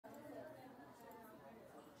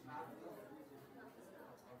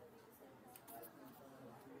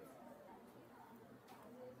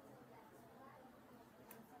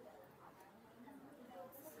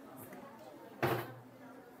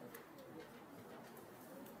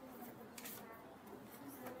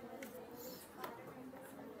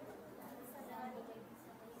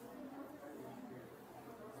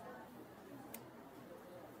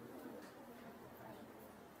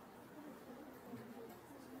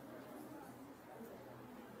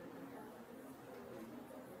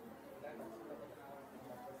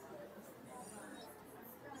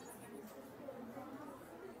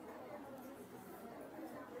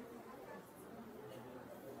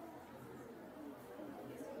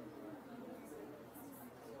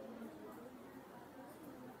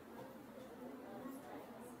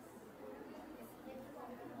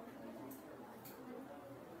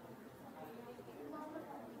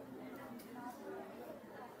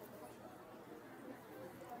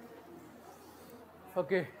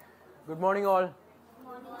Okay. Good morning, all.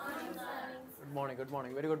 Good morning.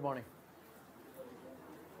 Very good morning.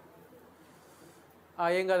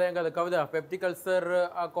 ఏం కదా కవిత peptic ulcer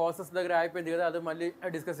ఆ causes దగ్గర అయిపోయింది కదా, అది మళ్ళీ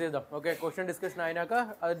డిస్కస్ చేద్దాం. ఓకే, క్వశ్చన్ డిస్కషన్ అయినాక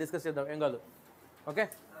అది డిస్కస్ చేద్దాం, ఏం కాదు. Okay,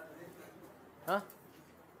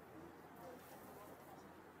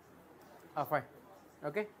 fine.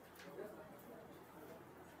 Okay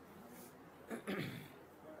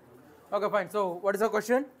okay fine. So what is the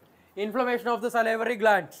question? Inflammation of the salivary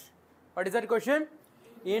gland. What is that question?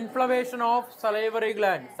 Inflammation of salivary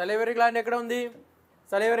gland. Salivary gland ekkada undi?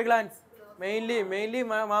 Salivary glands mainly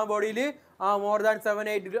మా బాడీలో more than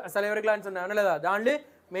 7-8 salivary glands ఉన్నాయి అన్న లేదా? దాంట్లో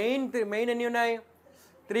main ఎన్ని ఉన్నాయి?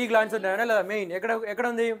 3 glands ఉన్నాయి అన్న లేదా? మెయిన్ ఎక్కడ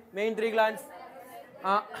ఉంది మెయిన్ 3 glands?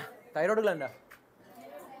 థైరాయిడ్ గ్లాండా?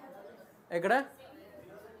 ఎక్కడ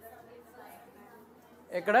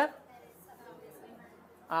ఎక్కడ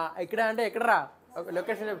ఇక్కడ అంటే ఎక్కడరా?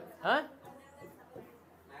 Location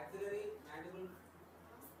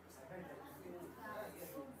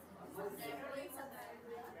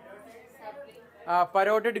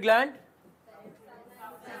parotid gland,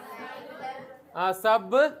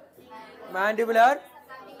 sub mandibular,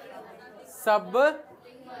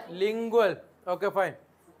 sublingual. Okay fine.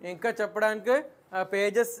 ఇంకా చెప్పడానికి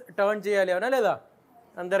పేజెస్ టర్న్ చేయాలి అవునా లేదా?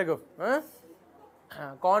 అందరికీ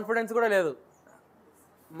కాన్ఫిడెన్స్ కూడా లేదు,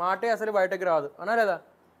 మాటే అసలు బయటకు రాదు అనా లేదా?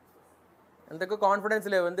 ఎందుకు కాన్ఫిడెన్స్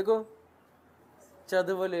లేవు? ఎందుకు?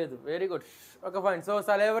 చదవలేదు. Very good. Okay fine. So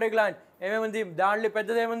salivary gland ఏమేముంది దాంట్లో?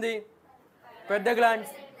 పెద్దది ఏముంది? పెద్ద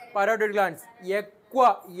గ్లాండ్స్ పరోటిడ్ గ్లాండ్స్.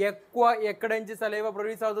 ఎక్కువ ఎక్కడ నుంచి సలైవా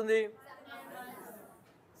ప్రొడ్యూస్ అవుతుంది?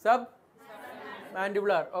 Sub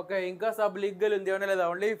mandibular. ఓకే, ఇంకా సబ్ లింగల్ ఉంది అవునా లేదా?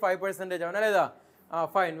 ఓన్లీ 5% అవునా లేదా?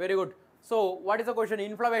 Fine, very good. So what is the question?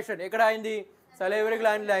 Inflammation ఎక్కడ అయింది? సలైవరీ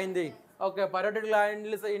గ్లాండ్లో అయింది. ఓకే, పరోటిడ్ గ్లాండ్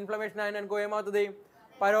ఇన్ఫ్లమేషన్ అయింది అనుకో ఏమవుతుంది?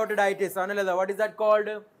 పరోటిడైటిస్ అవునా లేదా? What is that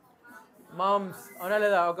called? Mumps అవునా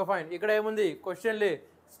లేదా? Okay fine. ఇక్కడ ఏముంది క్వశ్చన్లే?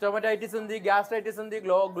 స్టొమటైటిస్ ఉంది, గ్యాస్ట్రైటిస్ ఉంది,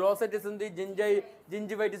 గ్లోసైటిస్ ఉంది,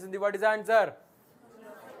 జింజివైటిస్ ఉంది. What is answer?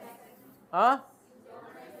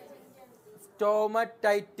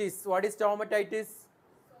 Stomatitis. What is stomatitis?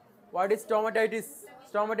 What is stomatitis?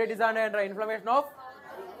 Stomatitis అంటే inflammation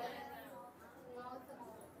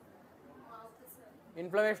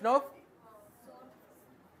of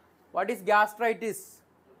what is gastritis?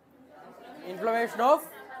 Inflammation of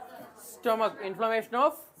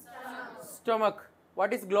stomach.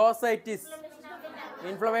 What is glossitis?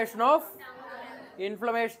 Inflammation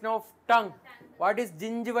of tongue. What is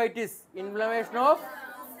gingivitis? Inflammation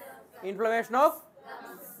of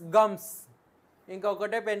gums. Inka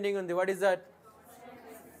okate pending undi. What is that?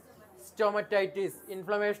 Stomatitis.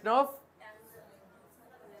 Inflammation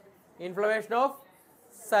of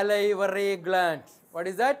salivary gland. What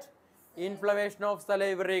is that? Inflammation of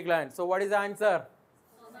salivary gland. So what is the answer?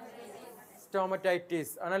 Stomatitis.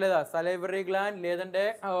 Analeda salivary gland ledante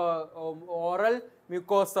oral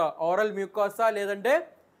mucosa ledante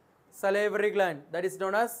salivary gland. That is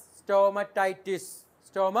known as stomatitis.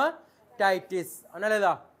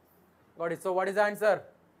 Analeda. Got it. So what is the answer?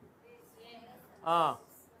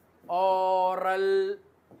 Oral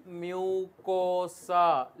mucosa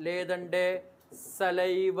ledante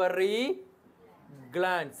salivary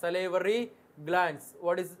glands.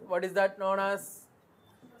 What is that known as?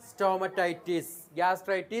 Stomatitis.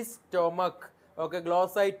 Gastritis, stomach. Okay,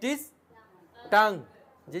 glossitis, tongue.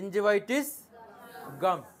 Gingivitis,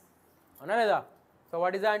 gum. Ana leda? So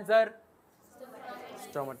what is the answer?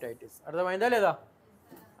 Stomatitis. Ardhamainda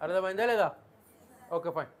leda?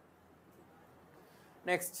 Okay, fine.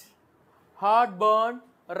 Next, heartburn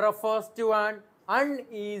refers to an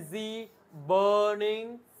uneasy burning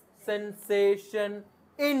sensation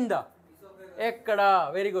in the ekkada.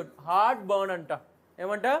 Very good. Heartburn anta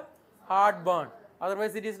emanta? Heartburn.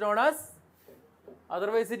 Otherwise it is known as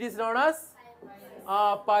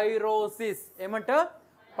pyrosis. Emanta?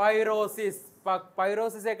 Pyrosis.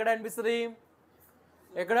 Pyrosis ekkada anpistadi?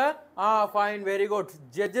 Ekkada? Fine, very good.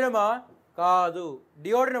 Jejunama kaadu,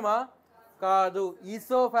 duodenama kaadu,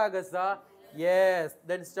 esophagus yes,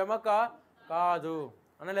 then stomach kaadu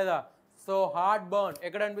ana leda? So heartburn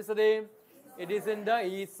ekkada anpistadi? It is in the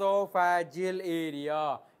esophageal area.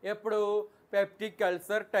 ఎప్పుడు? Peptic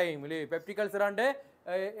ulcer టైంలో. Peptic ulcer అంటే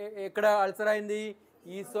ఎక్కడ ulcer అయింది?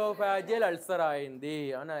 Oesophageal ulcer అయింది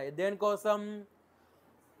అన్న. దేనికోసం?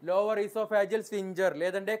 Lower oesophageal స్వింజర్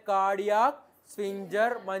లేదంటే cardiac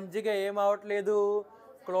స్వింజర్ మంచిగా ఏం అవ్వట్లేదు?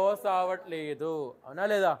 క్లోజ్ అవ్వట్లేదు అనా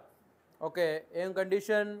లేదా? ఓకే, ఏం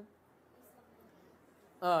కండిషన్?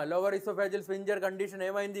 లోవర్ ఈసోఫాజియల్ స్వింజర్ కండిషన్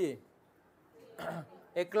ఏమైంది?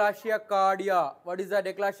 ఎక్లాషియా cardia. What is that?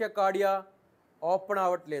 ఎక్లాషియా cardia open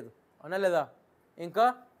అవ్వట్లేదు అనా లేదా? ఇంకా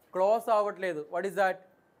క్లోజ్ అవ్వట్లేదు. What is that?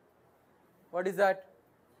 What is that?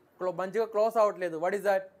 మంచిగా క్లోజ్ అవ్వట్లేదు. What is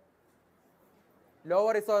that?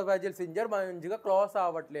 Lower ఇసోఫాజియల్ sphincter మంచిగా క్లోజ్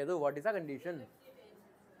అవ్వట్లేదు. What is the condition?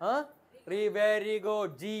 Very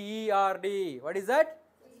good. GERD. What is that?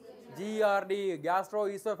 GERD,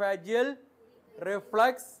 గ్యాస్ట్రోఇసోఫాజియల్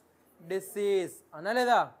reflux disease అనా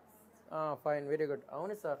లేదా? Fine, very good.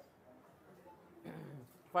 అవును sir,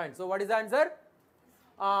 fine. So what is the answer?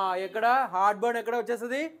 ఎక్కడ heart burn ఎక్కడ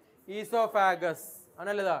వచ్చేస్తుంది? Oesophagus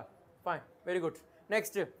అనా లేదా? Fine, very good.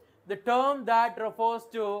 Next, the term that refers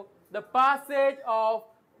to the passage of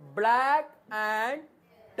black and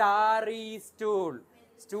tarry stool.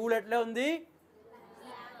 Stool ఎట్లా ఉంది?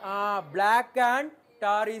 Black and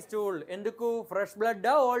టారీ stool. ఎందుకు? Fresh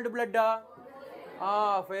బ్లడ్డా old బ్లడ్డా?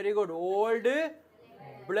 Very good. Old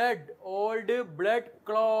blood. Old blood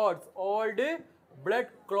clots. Old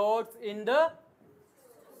blood clots in the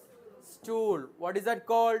stool. What is that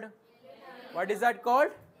called? What is that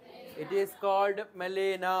called? It is called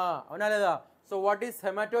melena. Avuna leda? So what is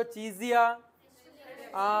hematochezia?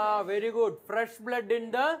 Very good. Fresh blood in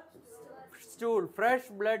the stool. Fresh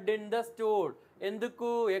blood in the stool.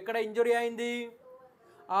 Enduku ekkada injury ayindi?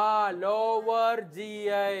 Lower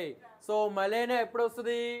GI. So melena eppudu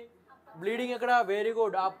vastadi? Bleeding ekkada? Very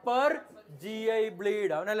good. Upper GI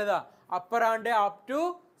bleed. Avuna leda? Upper ante up to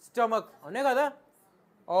stomach. Avune kada?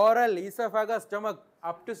 Oral, esophagus, stomach.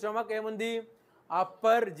 Up to stomach ఏముంది?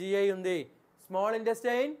 Upper GI ఉంది. Small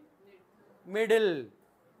intestine middle,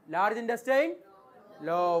 large intestine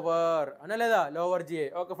lower అన లేదా? Lower GI.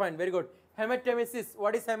 Okay, fine, very good. హెమటెమిసిస్.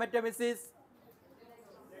 What is హెమటెమిసిస్?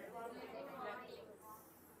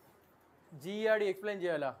 GERD explain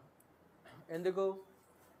చేయాలా? ఎందుకు?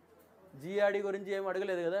 GERD గురించి ఏం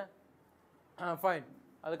అడగలేదు కదా? ఫైన్,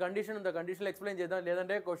 అది కండిషన్ ఉంది. కండిషన్లో ఎక్స్ప్లెయిన్ చేద్దాం,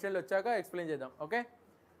 లేదంటే క్వశ్చన్లు వచ్చాక ఎక్స్ప్లెయిన్ చేద్దాం. Okay,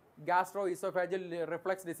 gastro oesophageal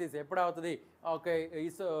reflux disease ఎప్పుడు అవుతుంది? ఓకే,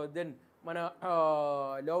 దెన్ మన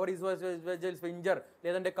లోవర్ ఈసోఫాజియల్ స్ఫింక్టర్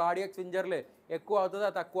లేదంటే కార్డియాక్ స్ఫింక్టర్లే ఎక్కువ అవుతుందా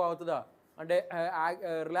తక్కువ అవుతుందా? అంటే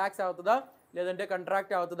రిలాక్స్ అవుతుందా లేదంటే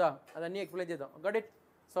కంట్రాక్ట్ అవుతుందా? అదన్నీ ఎక్స్ప్లెయిన్ చేద్దాం. Got it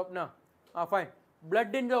Swapna? Fine.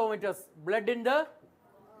 Blood in the వోమిటస్. Blood in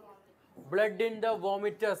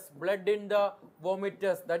the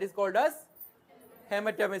వోమిటస్ that is called అస్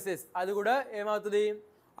హెమటెమిసిస్. అది కూడా ఏమవుతుంది?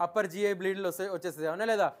 అప్పర్ GI బ్లీడ్లో వచ్చేస్తుంది. అవునా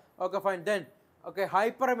లేదా? Okay, fine. Then okay,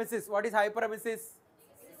 హైపరెమిసిస్. What is హైపరెమిసిస్?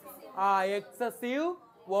 Excessive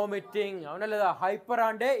vomiting. అవునా లేదా? హైపర్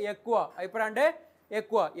అంటే ఎక్కువ, హైపర్ అంటే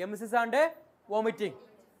ఎక్కువ, ఎమిసిస్ అంటే వామిటింగ్,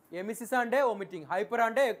 ఎమిసిస్ అంటే వామిటింగ్, హైపర్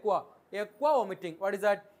అంటే ఎక్కువ, ఎక్కువ vomiting. What is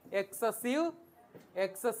that? Excessive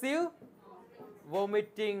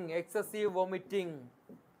vomiting.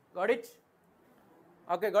 Got it?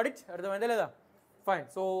 Okay, got it? అర్థమైందా లేదా? ఫైన్.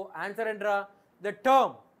 సో ఆన్సర్ ఏంట్రా? ద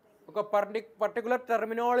టర్మ్, ఒక పర్టికులర్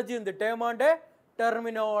టర్మినాలజీ ఉంది. టర్మ్ అంటే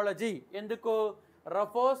టర్మినాలజీ. ఎందుకు?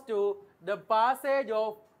 refers to the passage of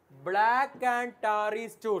black and tarry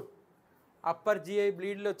stool. Upper GI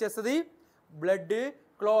బ్లీడ్లో వచ్చేస్తుంది blood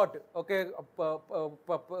clot. Okay,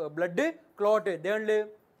 blood clot దేంట్లో?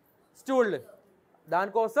 Stool.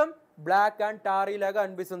 దానికోసం బ్లాక్ అండ్ టారీ లాగా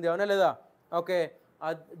అనిపిస్తుంది. అవునా లేదా? ఓకే,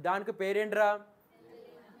 దానికి పేరేంట్రా?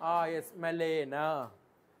 ఎస్, మెలేనా.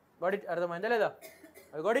 Got it? అర్థమైందా లేదా?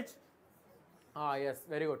 Got it? Yes,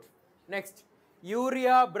 very good. Next,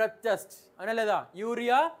 urea breath test అనే లేదా?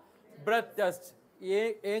 యూరియా బ్రెత్ టెస్ట్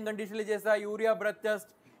ఏం కండిషన్లు చేస్తా? యూరియా బ్రెత్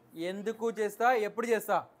టెస్ట్ ఎందుకు చేస్తా? ఎప్పుడు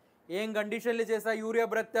చేస్తా? ఏం కండిషన్లు చేస్తా? యూరియా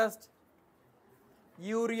బ్రెత్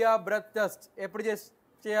టెస్ట్ ఎప్పుడు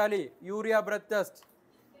చేయాలి? యూరియా బ్రెత్ టెస్ట్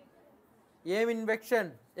ఏం ఇన్ఫెక్షన్?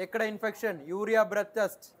 ఎక్కడ ఇన్ఫెక్షన్? యూరియా బ్రెత్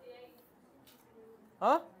టెస్ట్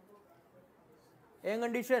ఏం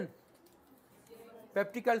కండిషన్?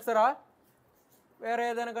 పెప్టిక్ అల్సరా? వేరే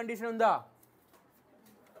ఏదైనా కండిషన్ ఉందా?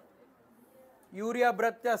 యూరియా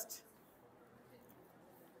బ్రెత్ టెస్ట్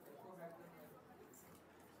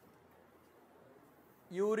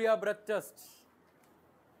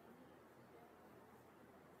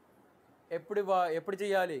ఎప్పుడు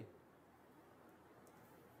చేయాలి?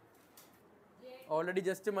 ఆల్రెడీ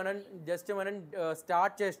జస్ట్ మనం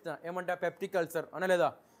స్టార్ట్ చేసిన ఏమంటా? పెప్టిక్ అల్సర్ అనలేదా?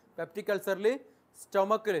 Peptic అల్సర్లీ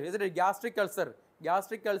stomach, gastric ulcer,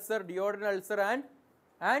 డియోడ్రనల్ ulcer and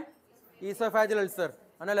oesophageal ulcer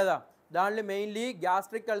అనలేదా? దాంట్లో mainly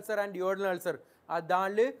gastric ulcer and డియోడ్రనల్ ulcer.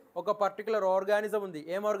 దాంట్లో ఒక పర్టికులర్ ఆర్గానిజం ఉంది.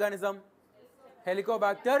 ఏం ఆర్గానిజం?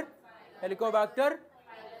 హెలికోబాక్టర్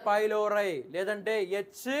పైలోరై లేదంటే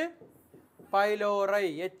హెచ్ పైలోరై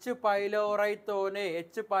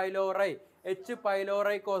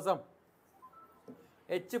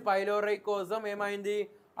కోసం ఏమైంది?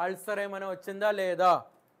 అల్సర్ ఏమైనా వచ్చిందా లేదా?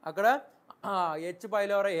 అక్కడ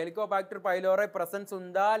హెలికోబాక్టర్ పైలోరై ప్రెసెన్స్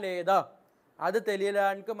ఉందా లేదా? అది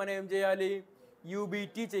తెలియడానికి మనం ఏం చేయాలి?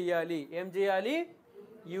 యూబీటీ చేయాలి. ఏం చేయాలి?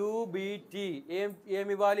 యూబీటీ. ఏం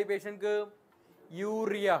ఇవ్వాలి పేషెంట్కి?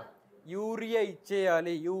 యూరియా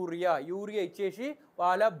ఇచ్చేయాలి. యూరియా ఇచ్చేసి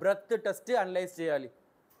వాళ్ళ బ్రెత్ టెస్ట్ అనలైజ్ చేయాలి.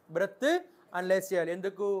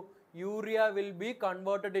 ఎందుకు? Urea will be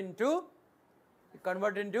converted into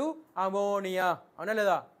ammonia, అవునా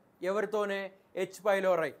లేదా? ఎవరితోనే? హెచ్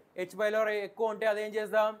పైలోరై ఎక్కువ ఉంటే అదేం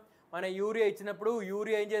చేద్దాం? మన యూరియా ఇచ్చినప్పుడు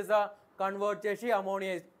యూరియా ఏం చేస్తా? కన్వర్ట్ చేసి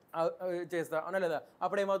అమోనియా చేస్తా, అవునా లేదా?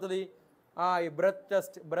 అప్పుడు ఏమవుతుంది? ఈ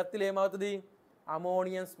బ్రెత్లో ఏమవుతుంది?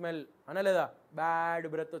 అమోనియం స్మెల్, అనా లేదా? బ్యాడ్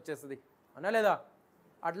బ్రెత్ వచ్చేస్తుంది, అనా లేదా?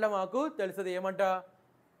 అట్లా మాకు తెలుస్తుంది ఏమంట?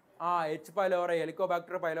 హెచ్ పైలోరై,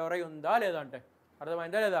 హెలికోబాక్టర్ పైలోరై ఉందా లేదా అంటే.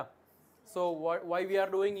 అర్థమైందా లేదా? So why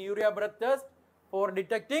we are doing urea breath test? For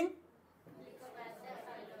detecting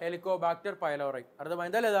Helicobacter పైలోరై.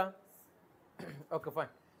 అర్థమైందా లేదా? Okay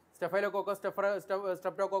fine. స్టెఫైలోకోకస్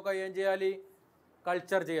ఏం చేయాలి?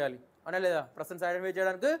 కల్చర్ చేయాలి, అనా లేదా? ప్రసెన్స్ ఐడెంటిఫై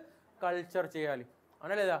చేయడానికి కల్చర్ చేయాలి,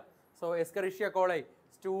 అనా లేదా? సో ఎస్కరిషియా కోలై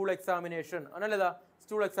స్టూల్ ఎగ్జామినేషన్, అనా లేదా?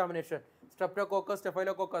 Stool examination.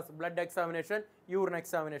 Staphylococcus blood examination, urine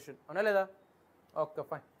examination, అనా లేదా? Okay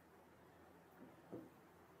fine.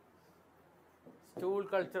 Stool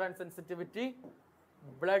culture and sensitivity,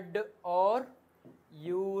 blood or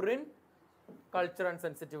urine culture and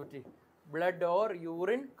sensitivity. Blood or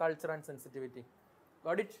urine culture and sensitivity.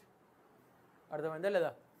 Got it? అర్థమైందా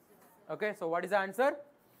లేదా? Okay, so what is the answer?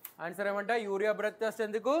 Answer ఏమంటే urea breath test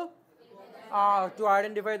ఎందుకు? To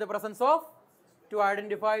identify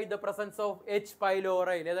the presence of H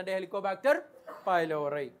pylori లేదంటే Helicobacter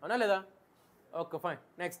పైలోరై, అవునా లేదా? Okay fine.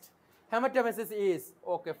 Next, హెమటోమెసిస్ is.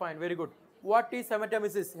 Okay fine, very good. What is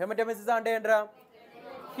హెమటోమెసిస్? హెమటోమెసిస్ అంటే ఏంట్రా?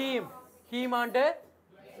 Him అంటే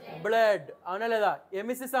బ్లడ్, అవునా లేదా?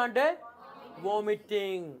 ఎమిసిస్ అంటే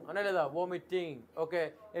వామిటింగ్, అవునా లేదా? వామిటింగ్. ఓకే,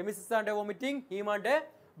 ఎమిసిస్ అంటే వామిటింగ్, హీమ్ అంటే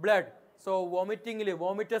బ్లడ్. సో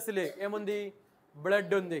వామిటస్ ఏముంది?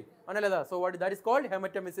 బ్లడ్ ఉంది, అవునా లేదా? So that is called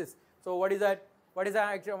హెమటోమెసిస్. So what is that? What is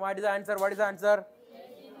the answer?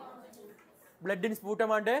 Blood in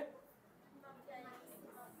sputum అంటే?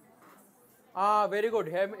 Very good.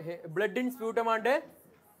 బ్లడ్ ఇన్ స్ప్యూటమ్ అంటే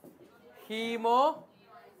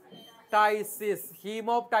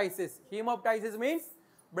హీమోప్టైసిస్ means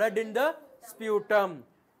blood in the స్ప్యూటమ్.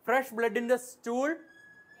 Fresh blood in the stool.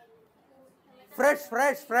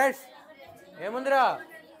 Fresh ఏముందిరా?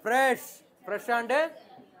 Fresh అంటే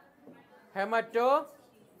హెమటోచీజియా,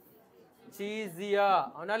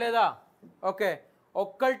 అవునా లేదా? Okay,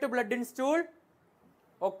 ఒక్కల్ట్ blood in stool,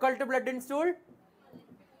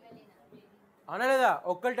 అనా లేదా?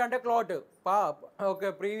 ఒక్కల్ట్ అంటే clot. Okay,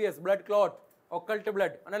 previous blood clot, ఒక్కల్ట్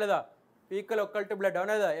blood, అనా లేదా? ఫీకల్ ఒక్కల్ట్ బ్లడ్,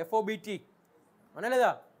 అనా లేదా? FOBT, అనా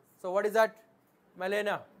లేదా? So what is that?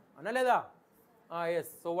 మెలేనా, అనా లేదా?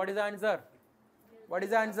 Yes. So what is the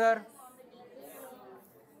answer?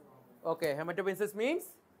 Okay, హెమటోమెసిస్ means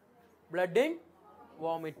blood in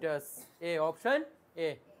వామిటస్. Option A,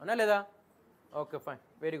 అనా లేదా? Okay fine,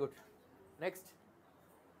 very good. Next,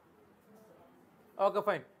 okay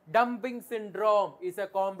fine. Dumping syndrome is a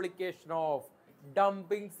complication of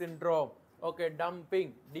dumping syndrome. Okay, dumping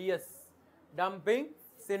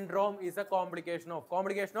syndrome is a complication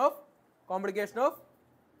of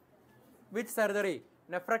which surgery?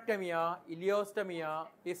 Nephrectomia, ileostomia,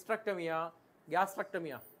 hysterectomia,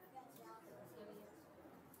 gastrectomia.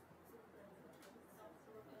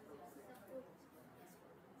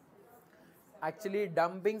 Actually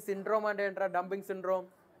dumping syndrome అంటే ఏంట్రా? Dumping syndrome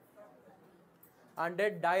అంటే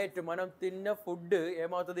diet, మనం తిన్న food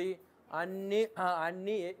ఏమవుతుంది?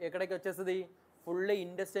 అన్నీ ఎక్కడికి వచ్చేస్తుంది? Full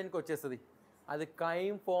ఇంటెస్టైన్కి వచ్చేస్తుంది. అది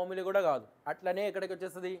కైమ్ ఫామ్లీ కూడా కాదు, అట్లనే ఎక్కడికి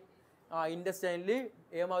వచ్చేస్తుంది? ఇంటెస్టైన్లీ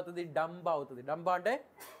ఏమవుతుంది? డంప్ అవుతుంది. డంప్ అంటే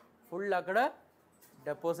ఫుల్ అక్కడ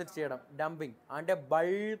డిపాజిట్ చేయడం. డంపింగ్ అంటే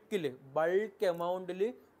బల్క్ అమౌంట్లీ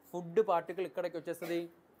ఫుడ్ పార్టికల్ ఇక్కడికి వచ్చేస్తుంది.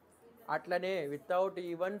 అట్లనే వితౌట్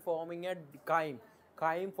ఈవెన్ ఫార్మింగ్ ఎ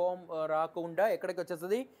కైమ్ ఫామ్ రాకుండా ఎక్కడికి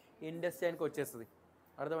వచ్చేస్తుంది? ఇంటెస్టైన్కి వచ్చేస్తుంది.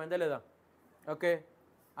 అర్థమైందా లేదా? ఓకే,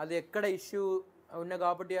 అది ఎక్కడ ఇష్యూ ఉన్నా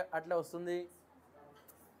కాబట్టి అట్లా వస్తుంది.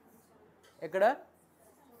 ఎక్కడ,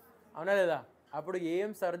 అవునా లేదా? అప్పుడు ఏం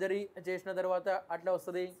సర్జరీ చేసిన తర్వాత అట్లా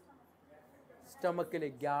వస్తుంది?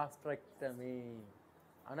 స్టమక్కి గ్యాస్ట్రెక్టమీ,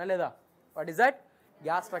 అవునా లేదా? What is that?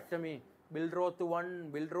 గ్యాస్ట్రెక్టమీ. బిల్డ్రోత్ 1,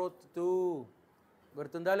 బిల్డ్రోత్ 2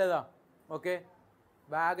 గుర్తుందా లేదా? ఓకే,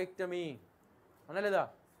 వ్యాగెక్టమీ, అవునా లేదా?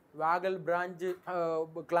 వాగల్ బ్రాంచ్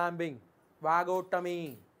క్లాంపింగ్,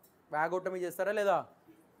 వ్యాగోటమీ చేస్తారా లేదా?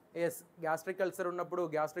 ఎస్, గ్యాస్ట్రిక్ అల్సర్ ఉన్నప్పుడు,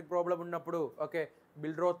 గ్యాస్ట్రిక్ ప్రాబ్లం ఉన్నప్పుడు. ఓకే,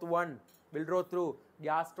 బిల్డ్రోత్ 1, బిల్డ్రోత్ 2,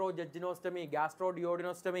 గ్యాస్ట్రోజెజినోస్టమీ,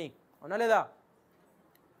 గ్యాస్ట్రోడియోడినోస్టమీ, అవునా లేదా?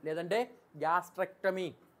 లేదంటే gastrectomy,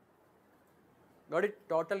 Got it?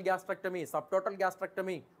 Total gastrectomy, subtotal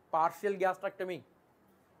gastrectomy, partial gastrectomy,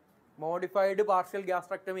 modified partial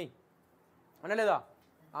gastrectomy. అనే లేదా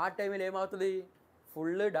ఆ టైంలో ఏమవుతుంది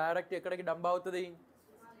ఫుల్ డైరెక్ట్ ఎక్కడికి డంప్ అవుతుంది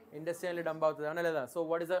ఇండస్ట్రియల్ డంప్ అవుతుంది అనే లేదా సో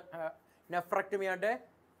వాట్ ఇస్ నెఫ్రెక్టమీ అంటే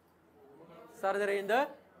surgery in the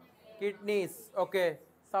kidneys okay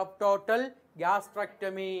subtotal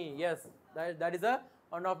gastrectomy yes that is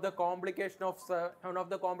one of the complication of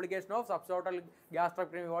subtotal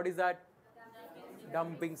gastrectomy what is that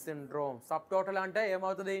dumping syndrome subtotal ante em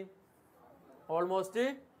avutadi almost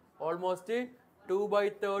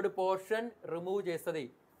 2/3 portion remove chestadi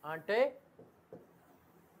ante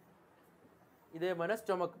ide mana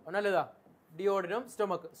stomach ana leda duodenum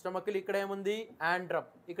stomach li ikkada emundi antrum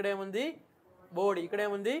ikkada emundi body ikkada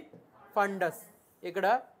emundi fundus ఇక్కడ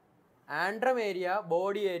ఆండ్రమ్ area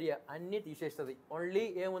body area అన్నీ తీసేస్తుంది only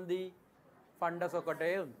ఏముంది fundus ఒకటే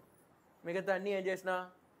ఉంది మిగతా అన్నీ ఏం చేసిన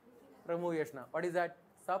రిమూవ్ చేసిన what is that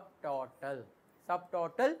sub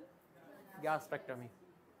total gastrectomy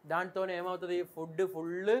దాంతోనే ఏమవుతుంది ఫుడ్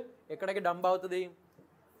ఫుల్ ఎక్కడికి డంప్ అవుతుంది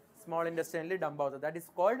స్మాల్ ఇండస్ట్రియల్లీ డంప్ అవుతుంది that is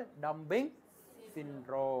called dumping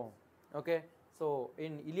syndrome okay so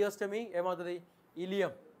in ఇలియోస్టమీ ఏమవుతుంది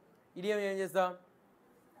ఇలియం ఏం చేస్తాం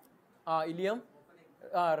ఇలియం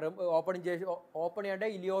ఓపెనింగ్ చేసి ఓపెనింగ్ అంటే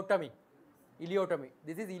ఇలియోటమీ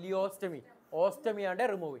దిస్ ఈజ్ ఇలియోస్టమీ ఓస్టమీ అంటే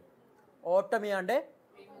రిమూవింగ్ ఓటమీ అంటే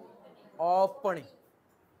ఓపెనింగ్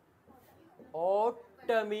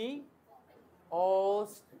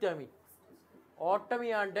ఓటమీ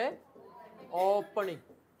అంటే ఓపెనింగ్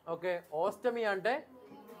ఓకే ఓస్టమీ అంటే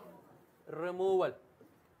రిమూవల్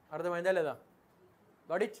అర్థమైందా లేదా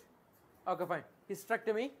got it okay fine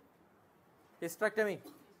hysterectomy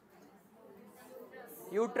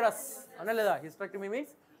uterus అనే లేదా hysterectomy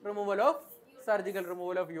means surgical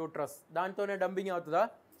removal of uterus దాంతోనే డంపింగ్ అవుతుందా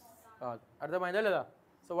అర్థమైందా లేదా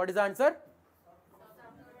so what is the answer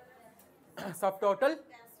sub total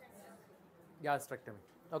gastrectomy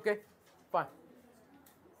okay fine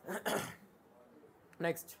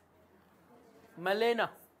next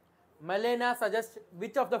మలేనా suggest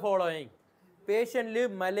which of the following పేషెంట్లు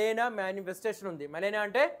మలేనా మేనిఫెస్టేషన్ ఉంది మలేనా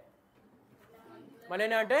అంటే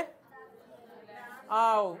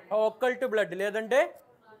ఒక్కల్ట్ బ్లడ్ లేదంటే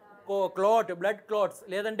బ్లడ్ క్లాట్స్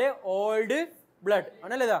లేదంటే ఓల్డ్ బ్లడ్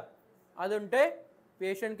అనే లేదా అది ఉంటే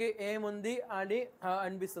పేషెంట్కి ఏముంది అని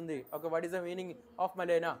అనిపిస్తుంది okay what is the meaning of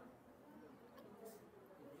మలేనా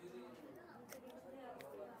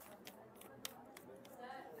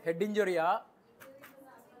head ఇంజురీయా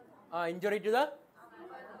injury to the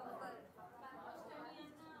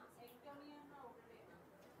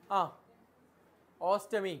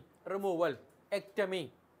ostomy removal ectomy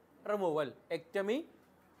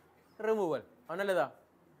removal అనలేదా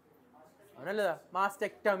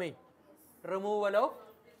mastectomy removal of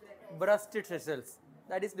breast tissues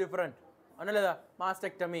that is different అనలేదా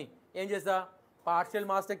mastectomy ఏం చేస్తా partial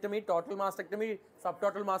mastectomy total mastectomy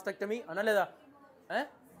subtotal mastectomy అనలేదా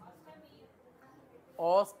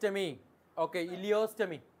ostomy okay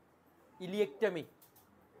ileostomy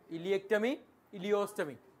iliectomy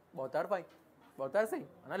ileostomy both are fine both are same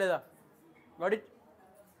అనలేదా got it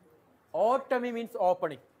otomy means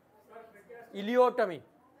opening ileotomy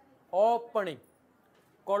opening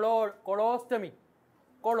colostomy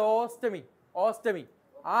ostomy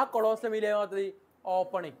ఆ colostomy లో ఏమవుతుంది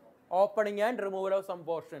opening and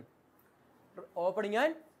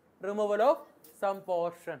removal of some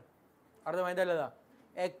portion అర్థమైందా లేదా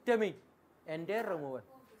ectomy entire removal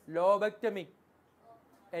lobectomy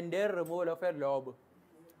entire removal of a lobe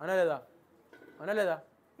అనలేదా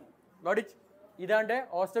got it ఇదంటే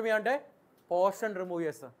ఆస్టమీ అంటే portion remove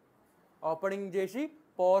చేస్తా ఓపెనింగ్ చేసి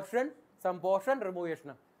సమ్ పోర్షన్ రిమూవ్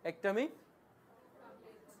చేసిన ఎక్టమీ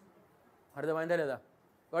అర్థమైందా లేదా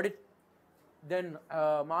got it then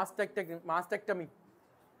mastectomy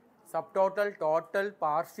sub total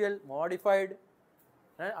partial modified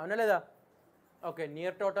అనలేదా okay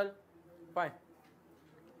near total fine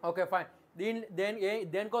okay fine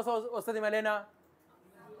దేనికోసం వస్తుంది మళ్ళీనా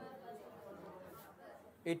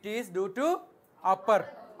it is due to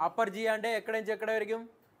upper G అంటే ఎక్కడి నుంచి ఎక్కడ వరకు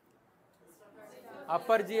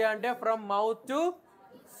అప్పర్ జీ అంటే ఫ్రమ్ మౌత్ టు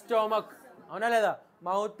స్టొమక్ అవునా లేదా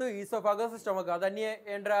మౌత్ టు ఈసోఫాగస్ స్టొమక్ అదన్నీ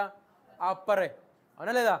ఏంట్రా అప్పరే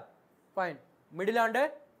అవునా లేదా ఫైన్ మిడిల్ అంటే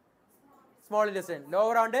స్మాల్ ఇంటెస్టైన్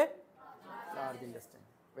లోవర్ అంటే large intestine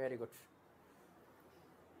very good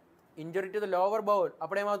injury to the lower bowl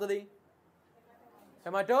అప్పుడు ఏమవుతుంది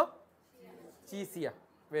హెమటోచీసియా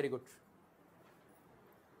very good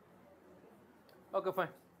okay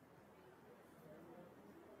fine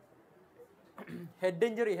head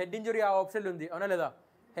injury ఆ ఆప్షన్ ఉంది అవునా లేదా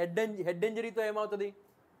హెడ్ ఇంజరీతో ఏమవుతుంది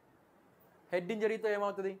హెడ్ ఇంజరీతో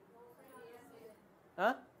ఏమవుతుంది?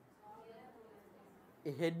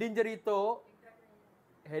 హెడ్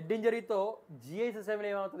ఇంజరీతో జిఐ సిస్టమ్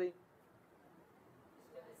ఏమవుతుంది?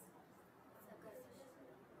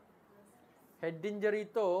 హెడ్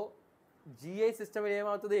ఇంజరీతో జిఐ సిస్టమ్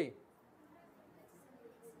ఏమవుతుంది?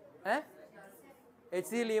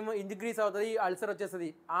 హెచ్సిఎల్ ఇంక్రీస్ అవుతుంది, అల్సర్ వచ్చేస్తుంది.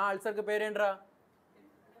 ఆ అల్సర్కి పేరేంట్రా?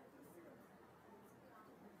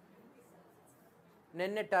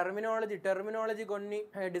 నిన్న టర్మినాలజీ కొన్ని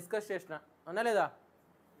డిస్కస్ చేసిన అన్నా లేదా?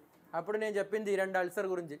 అప్పుడు నేను చెప్పింది 2 అల్సర్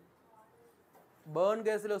గురించి. బర్న్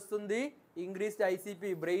కేసులు వస్తుంది, increased ICP,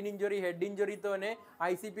 brain injury, head ఇంజరీతోనే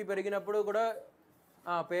ICP పెరిగినప్పుడు కూడా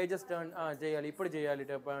పేజెస్ టర్న్ చేయాలి. ఇప్పుడు చేయాలి,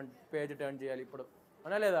 పేజ్ టర్న్ చేయాలి ఇప్పుడు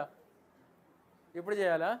అన్నా లేదా? ఇప్పుడు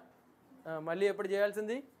చేయాలా? మళ్ళీ ఎప్పుడు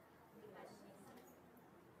చేయాల్సింది?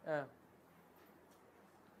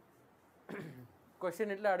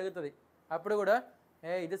 క్వశ్చన్ ఇట్లా అడుగుతుంది, అప్పుడు కూడా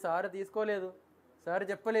ఇది సార్ తీసుకోలేదు, సార్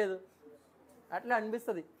చెప్పలేదు అట్లా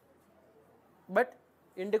అనిపిస్తుంది. బట్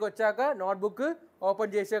ఇంటికి వచ్చాక నోట్బుక్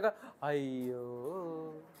ఓపెన్ చేశాక అయ్యో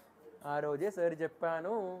ఆ రోజే సార్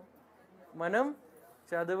చెప్పాను, మనం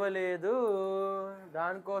చదవలేదు,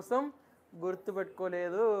 దానికోసం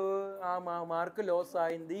గుర్తుపెట్టుకోలేదు, మా మార్కు లాస్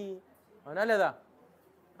అయింది అనా లేదా?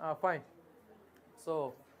 ఫైన్. సో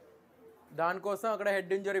దానికోసం అక్కడ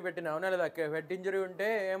హెడ్ ఇంజరీ పెట్టినా అవునా లేదా? హెడ్ ఇంజరీ ఉంటే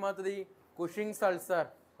ఏమవుతుంది? కుషింగ్స్ అల్సర్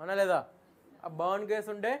అనా లేదా? బర్న్ కేసు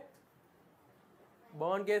ఉంటే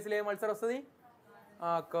బర్న్ కేసులో ఏం అల్సర్ వస్తుంది?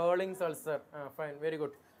 Curlings ulcer. Fine, very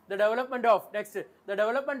good. The development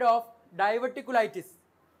of diverticulitis.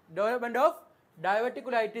 Development of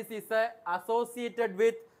diverticulitis is associated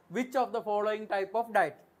with which of the following type of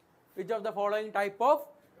diet? Which of the following type of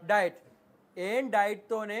diet? ఏం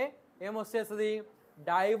డైట్తోనే ఏమొచ్చేస్తుంది?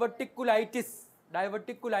 డైవర్టికులైటిస్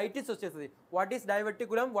వచ్చేస్తుంది. What is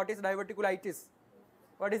diverticulum? What is డైవర్టికులైటిస్?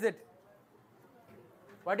 What is it?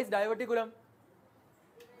 What is diverticulum?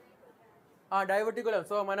 Diverticulum.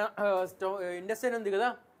 So మన intestine ఉంది కదా,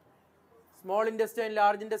 small intestine,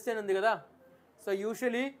 large intestine ఉంది కదా. So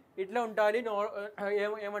usually ఇట్లా ఉండాలి,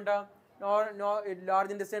 ఏమంట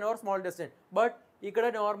large intestine are small intestine. But ఇక్కడ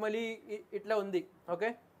నార్మలీ ఇట్లా ఉంది, ఓకే.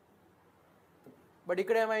 బట్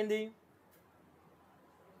ఇక్కడ ఏమైంది?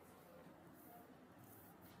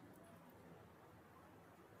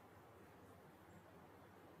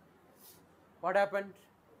 What happened?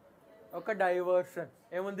 ఒక డైవర్షన్.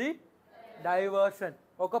 ఏముంది? డైవర్షన్.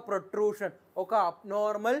 ఒక ప్రొట్రూషన్, ఒక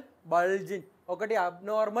అబ్నార్మల్ బల్జింగ్, ఒకటి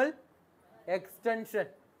అబ్నార్మల్ ఎక్స్టెన్షన్,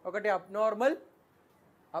 ఒకటి అబ్నార్మల్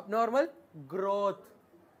గ్రోత్.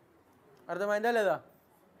 అర్థమైందా లేదా?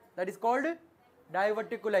 That is called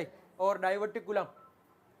డైవర్టికులై are diverticulum.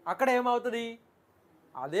 అక్కడ ఏమవుతుంది?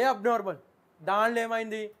 అదే అబ్నార్మల్, దానిలో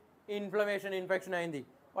ఏమైంది? ఇన్ఫెక్షన్ అయింది.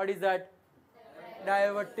 What is that?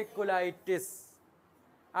 డైవర్టికులైటిస్.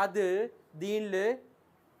 అది దీనిలో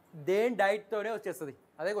దేని డైట్తోనే వచ్చేస్తుంది,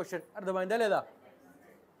 అదే క్వశ్చన్. అర్థమైందా లేదా?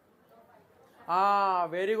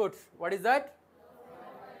 Very good. What is that?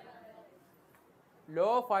 లో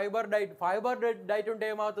ఫైబర్ డైట్. ఫైబర్ డైట్ ఉంటే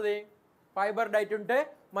ఏమవుతుంది? ఫైబర్ డైట్ ఉంటే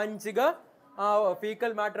మంచిగా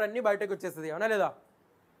ఫీకల్ మ్యాటర్ అన్నీ బయటకు వచ్చేస్తుంది, అవునా లేదా?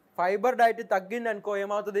 ఫైబర్ డైట్ తగ్గింది అనుకో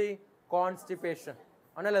ఏమవుతుంది? కాన్స్టిపేషన్,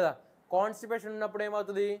 అవునా లేదా? కాన్స్టిపేషన్ ఉన్నప్పుడు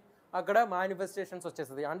ఏమవుతుంది? అక్కడ మేనిఫెస్టేషన్స్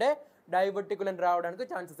వచ్చేస్తుంది, అంటే డైవర్టికులన్ రావడానికి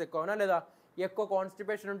ఛాన్సెస్ ఎక్కువ, అవునా లేదా? ఎక్కువ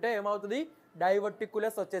కాన్స్టిపేషన్ ఉంటే ఏమవుతుంది?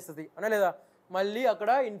 డైవర్టికులస్ వచ్చేస్తుంది, అవునా లేదా? మళ్ళీ అక్కడ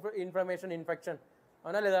ఇన్ఫెక్షన్,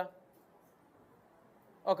 అవునా లేదా?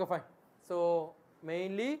 Okay, fine. So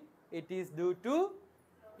mainly it is due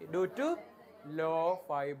to లో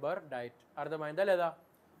ఫైబర్ డైట్. అర్థమైందా లేదా?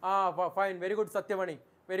 Fine, very good Satyamani,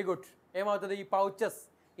 very good. ఏమవుతుంది? ఈ పౌచెస్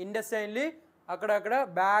ఇండస్ట్రైన్లీ అక్కడక్కడ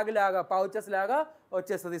బ్యాగ్ లాగా, పౌచెస్ లాగా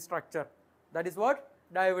వచ్చేస్తుంది స్ట్రక్చర్. That is what?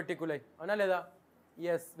 డైవర్టికులై, అవునా లేదా?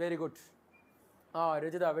 Yes, very good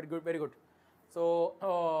రుజిత, very good. So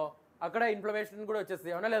అక్కడ ఇన్ఫ్లమేషన్ కూడా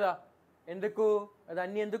వచ్చేస్తుంది, అవునా లేదా? ఎందుకు?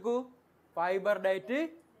 అదన్నీ ఎందుకు? ఫైబర్ డైట్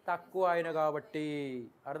తక్కువ అయిన కాబట్టి.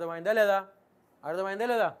 అర్థమైందా లేదా?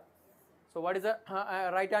 So what is the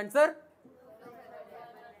right answer?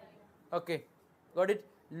 Okay, got it.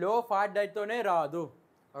 లో ఫ్యాట్ డైట్తోనే రాదు.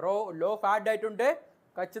 లో ఫ్యాట్ డైట్ ఉంటే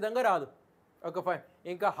ఖచ్చితంగా రాదు. Okay, fine.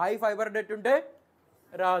 ఇంకా హై ఫైబర్ డైట్ ఉంటే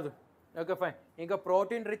రాదు. Okay, fine. ఇంకా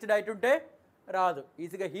ప్రోటీన్ రిచ్ డైట్ ఉంటే రాదు,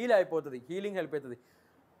 ఈజీగా హీలింగ్ హెల్ప్ అవుతుంది.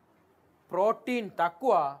 ప్రోటీన్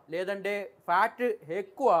తక్కువ, లేదంటే ఫ్యాట్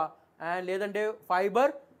ఎక్కువ, అండ్ లేదంటే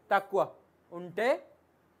ఫైబర్ తక్కువ ఉంటే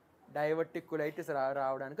డైవర్టికులైటిస్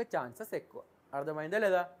రావడానికి ఛాన్సెస్ ఎక్కువ. అర్థమైందా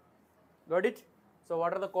లేదా? Got it. So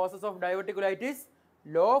what are the causes of డైవర్టికులైటిస్?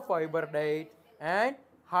 లో fibre diet and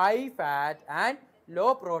high fat and లో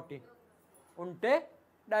ప్రోటీన్ ఉంటే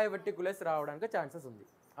డైవర్టికులైటిస్ రావడానికి ఛాన్సెస్ ఉంది.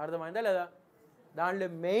 అర్థమైందా లేదా? దాంట్లో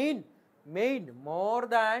మెయిన్ మోర్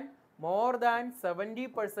దాన్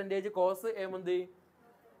 70% కాజ్ ఏముంది?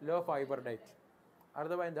 లో ఫైబర్ డైట్.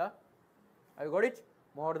 అర్థమైందా? I got it.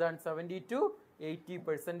 More than 70 to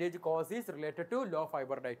 80% cause is related to లో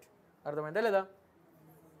ఫైబర్ డైట్. అర్థమైందా లేదా?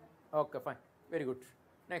 Okay, fine, very good.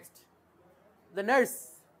 Next, the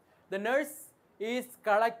nurse is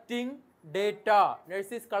collecting data.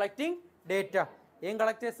 Nurse is collecting data. ఏం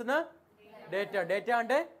collect చేస్తున్నా? Data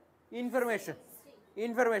అంటే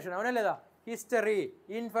information అవునా లేదా? History,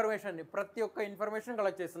 information, ప్రతి ఒక్క ఇన్ఫర్మేషన్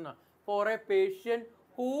కలెక్ట్ చేస్తున్నా. For a patient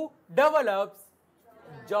who develops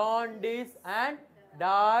jaundice and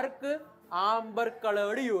dark amber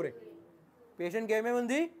coloured urine. పేషెంట్కి ఏమేమి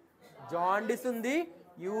ఉంది? జాండీస్ ఉంది.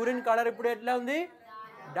 యూరిన్ కలర్ ఇప్పుడు ఎట్లా ఉంది?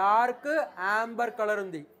 డార్క్ ఆంబర్ కలర్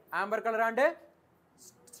ఉంది. ఆంబర్ కలర్ అంటే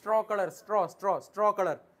straw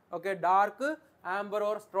colour. Okay, dark amber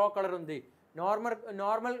are straw colour ఉంది.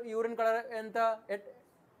 నార్మల్ యూరిన్ కలర్ ఎంత?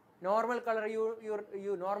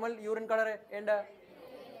 నార్మల్ యూరిన్ కలర్ ఏంట?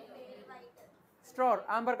 స్ట్రా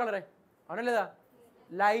ఆంబర్ కలరే అవునా లేదా?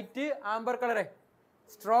 లైట్ ఆంబర్ కలరే.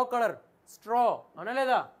 స్ట్రా అవునా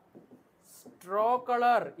లేదా? Straw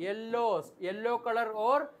colour, yellow colour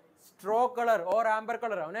or straw colour or amber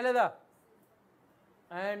colour అవునా లేదా?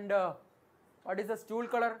 And what is the stool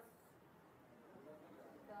colour?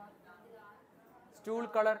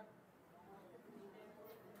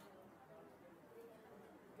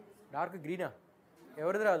 Dark గ్రీనా?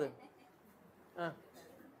 ఎవరిది రాదు?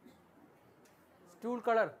 Stool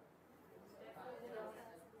colour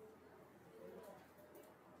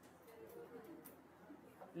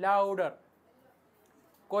louder.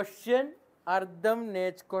 క్వశ్చన్ అర్థం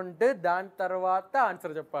నేర్చుకుంటే దాని తర్వాత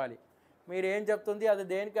ఆన్సర్ చెప్పాలి. మీరు ఏం చెప్తుంది అది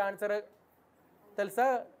దేనికి ఆన్సర్ తెలుసా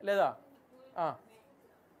లేదా?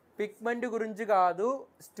 పిగ్మెంట్ గురించి కాదు,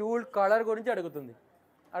 స్టూల్ కలర్ గురించి అడుగుతుంది.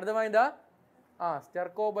 అర్థమైందా?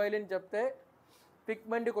 స్టెర్కోబైలిన్ చెప్తే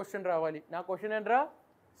పిగ్మెంట్ క్వశ్చన్ రావాలి. నా క్వశ్చన్ ఏంట్రా?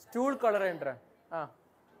 స్టూల్ కలర్ ఏంట్రా?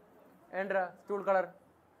 Stool colour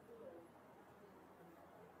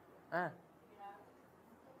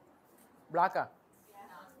బ్లాకా?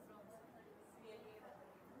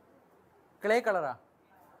 క్లే కలరా?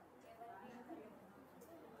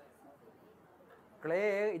 క్లే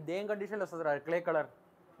దేని కండిషన్లో వస్తుంది రా clay colour?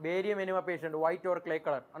 Barium enema patient white or clay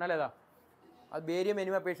colour అనా లేదా? అది బేరియం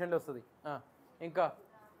ఎనిమా పేషెంట్లో వస్తుంది. ఇంకా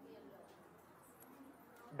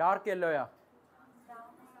డార్క్ ఎల్లోయా?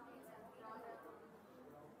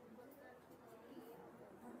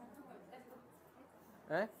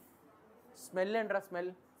 స్మెల్ ఏంట్రా?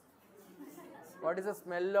 Smell, what is the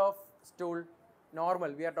smell of stool?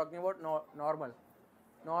 Normal, we are talking about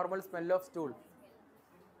normal smell of stool.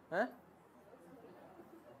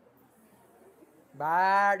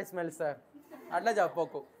 Bad smell sir, అట్లా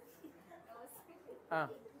చెప్పకు.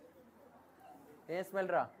 ఏం smell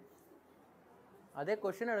రా? అదే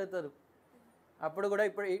క్వశ్చన్ అడుగుతారు అప్పుడు కూడా.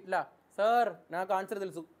 ఇప్పుడు ఇట్లా సార్ నాకు ఆన్సర్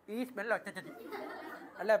తెలుసు, ఈ స్మెల్ వచ్చేది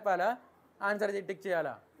అట్లా చెప్పాలా? ఆన్సర్ టిక్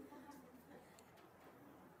చేయాలా?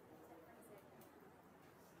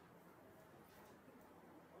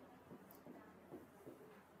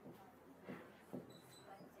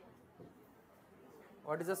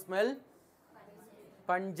 What is the smell?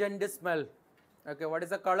 Pungent smell. Okay, what is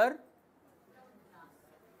the color?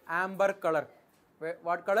 Amber color.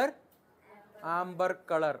 What color? Amber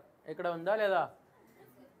color. ఇక్కడ ఉందా లేదా?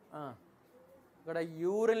 ఇక్కడ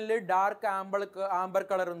యూరిన్ లో డార్క్ ఆంబర్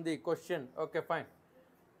కలర్ ఉంది. Question. Okay, fine.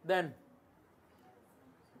 Then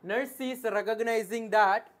nurse is recognizing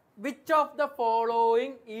that which of the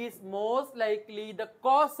following is most likely the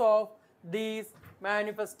cause of these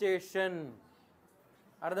manifestation.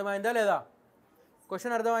 అర్థమైందా లేదా?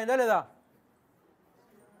 Question అర్థమైందా లేదా?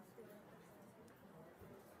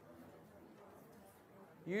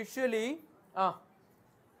 యూజువలీ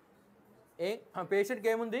పేషెంట్కి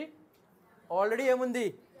ఏముంది? ఆల్రెడీ ఏముంది?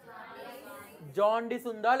 జాండీస్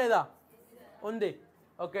ఉందా లేదా? ఉంది.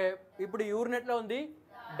 ఓకే, ఇప్పుడు యూరిన్ ఎట్లా ఉంది?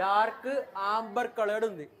 డార్క్ ఆంబర్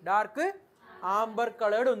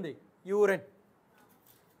కలర్డ్ ఉంది యూరిన్.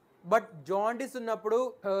 బట్ జాండీస్ ఉన్నప్పుడు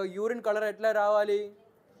యూరిన్ కలర్ ఎట్లా రావాలి?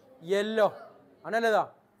 ఎల్లో అనా లేదా?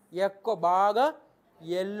 ఎక్కువ బాగా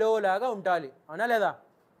ఎల్లో లాగా ఉండాలి అనా లేదా?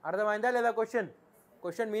 అర్థమైందా లేదా?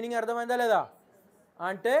 క్వశ్చన్ మీనింగ్ అర్థమైందా లేదా?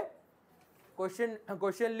 అంటే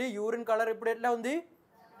క్వశ్చన్లీ యూరిన్ కలర్ ఇప్పుడు ఎట్లా ఉంది?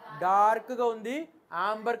 డార్క్గా ఉంది,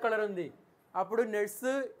 ఆంబర్ కలర్ ఉంది. అప్పుడు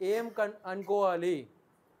నర్సు ఏం అనుకోవాలి?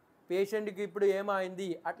 పేషెంట్కి ఇప్పుడు ఏమైంది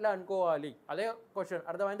అట్లా అనుకోవాలి. అదే క్వశ్చన్.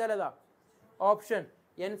 అర్థమైందా లేదా? Option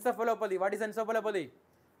encephalopathy. What is encephalopathy?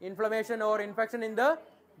 Inflammation are infection in the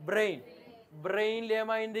brain. బ్రెయిన్లో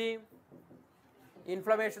ఏమైంది?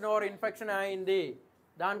 ఇన్ఫ్లమేషన్ ఆర్ ఇన్ఫెక్షన్ అయింది.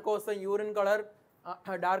 దానికోసం యూరిన్ కలర్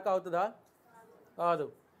డార్క్ అవుతుందా? కాదు.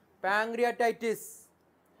 ప్యాంక్రియాటైటిస్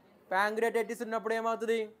ఉన్నప్పుడు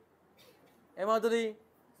ఏమవుతుంది?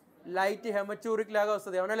 లైట్ హెమచ్యూరిక్ లాగా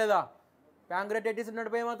వస్తుంది, అవునా లేదా? ప్యాంక్రియాటైటిస్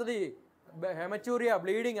ఉన్నప్పుడు ఏమవుతుంది? హెమచ్యూరియా,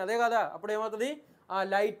 బ్లీడింగ్, అదే కదా. అప్పుడు ఏమవుతుంది?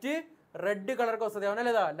 లైట్ రెడ్ కలర్కి వస్తుంది, అవునా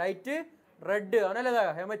లేదా? లైట్ రెడ్, అవునా లేదా?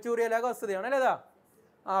 హెమచ్యూరియా లాగా వస్తుంది, అవునా లేదా?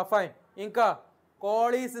 ఫైన్. ఇంకా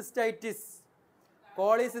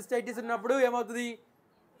కోలిసిస్టైటిస్ ఉన్నప్పుడు ఏమవుతుంది?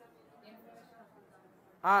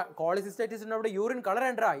 కోలిసిస్టైటిస్ ఉన్నప్పుడు యూరిన్ కలర్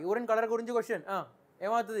అంటారా? యూరిన్ కలర్ గురించి క్వశ్చన్.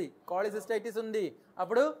 ఏమవుతుంది? కోలిసిస్టైటిస్ ఉంది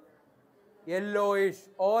అప్పుడు ఎల్లోయిష్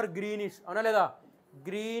ఆర్ గ్రీనిష్, అవునా లేదా?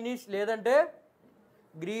 గ్రీనిష్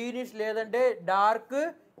లేదంటే డార్క్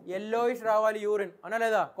ఎల్లోయిష్ రావాలి యూరిన్, అవునా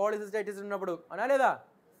లేదా? కోలిసిస్టైటిస్ ఉన్నప్పుడు, అవునా లేదా?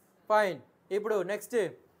 ఫైన్. ఇప్పుడు నెక్స్ట్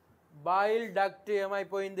బైల్ డక్ట్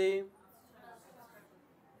ఏమైపోయింది?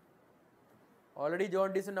 ఆల్రెడీ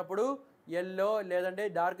జాండీస్ ఉన్నప్పుడు ఎల్లో లేదంటే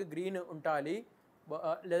డార్క్ గ్రీన్ ఉండాలి,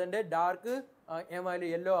 లేదంటే డార్క్ ఏమాలి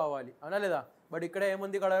ఎల్లో అవ్వాలి, అవునా లేదా? బట్ ఇక్కడ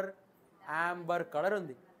ఏముంది? కలర్ యాంబర్ కలర్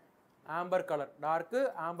ఉంది. Amber colour, dark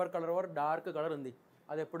Amber colour over dark colour ఉంది.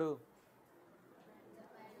 అది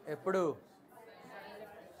ఎప్పుడు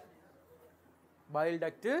బైల్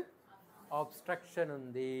డక్ట్ ఆబ్స్ట్రక్షన్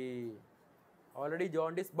ఉంది. Already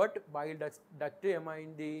jaundice but bile duct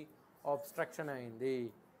ఏమైంది? ఆబ్స్ట్రక్షన్ అయింది.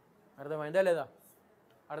 అర్థమైందా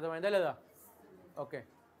లేదా? Okay.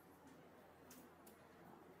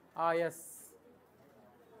 Yes.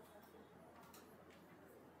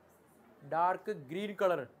 Dark green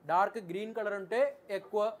colour ఉంటే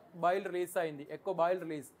ఎక్కువ బైల్ రిలీజ్ అయింది.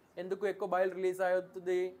 ఎందుకు ఎక్కువ బైల్ రిలీజ్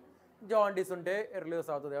అవుతుంది? జాండీస్ ఉంటే రిలీజ్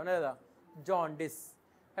అవుతుంది, అవునా లేదా? జాండీస్.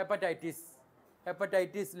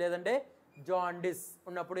 హెపటైటిస్ లేదంటే జాండీస్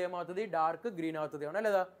ఉన్నప్పుడు ఏమవుతుంది? డార్క్ గ్రీన్ అవుతుంది, అవునా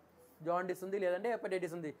లేదా? జాండీస్ ఉంది లేదంటే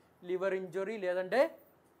హెపటైటిస్ ఉంది. లివర్ ఇంజరీ లేదంటే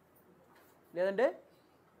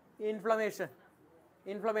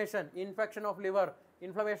infection of liver,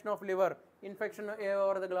 infection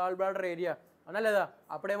over the gall bladder area, అనా లేదా?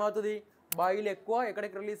 అప్పుడు ఏమవుతుంది? బాయిల్ ఎక్కువ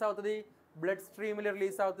ఎక్కడికి రిలీజ్ అవుతుంది? బ్లడ్ స్ట్రీమ్లో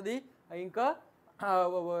రిలీజ్ అవుతుంది, ఇంకా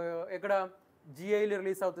ఎక్కడ జిఐలో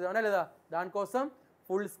రిలీజ్ అవుతుంది, అనా లేదా? దానికోసం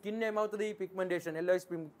ఫుల్ స్కిన్ ఏమవుతుంది? పిగ్మెంటేషన్, ఎల్లోయిష్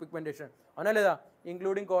పిగ్మెంటేషన్, అనా లేదా?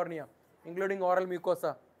 Including cornea, including aural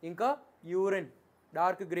mucosa, ఇంకా యూరిన్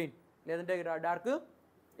డార్క్ గ్రీన్ లేదంటే డార్క్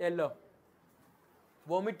ఎల్లో.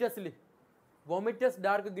 వొమిటస్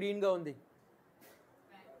డార్క్ గ్రీన్గా ఉంది,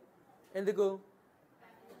 ఎందుకు?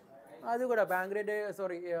 అది కూడా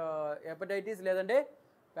హెపటైటిస్ లేదంటే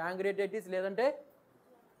ప్యాంక్రియాటైటిస్ లేదంటే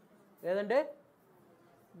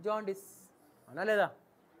జాండీస్, అనా లేదా?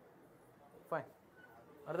 ఫైన్.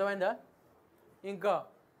 అర్థమైందా? ఇంకా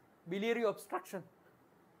బిలియరీ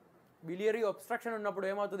ఒబ్స్ట్రక్షన్ ఉన్నప్పుడు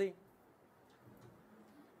ఏమవుతుంది?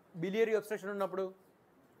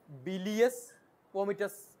 బిలియస్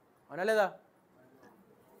వోమిటస్, అనా లేదా?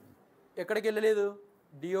 ఎక్కడికి వెళ్ళలేదు?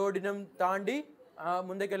 డియోడినం తాండి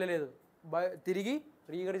ముందుకు వెళ్ళలేదు, తిరిగి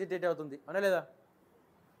రీగర్జిటేట్ అవుతుంది, అనా లేదా?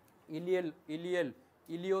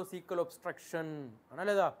 ఇలియోసికల్ ఒబ్స్ట్రక్షన్, అనా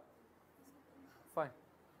లేదా? ఫైన్.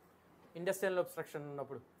 ఇంటెస్టైనల్ ఒబ్స్ట్రక్షన్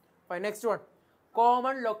ఉన్నప్పుడు. Fine. Next one,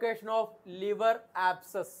 common location of liver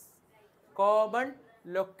abscess.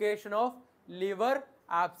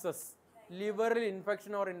 Liver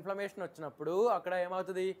infection or inflammation వచ్చినప్పుడు అక్కడ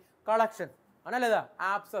ఏమవుతుంది? కలెక్షన్, అనా లేదా?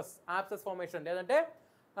 యాబ్సెస్ ఫార్మేషన్ లేదంటే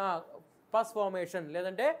పస్ ఫార్మేషన్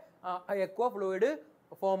లేదంటే ఎక్కువ ఫ్లూయిడ్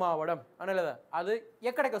ఫామ్ అవ్వడం, అనా లేదా? అది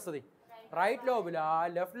ఎక్కడికి వస్తుంది? రైట్ లోబులా,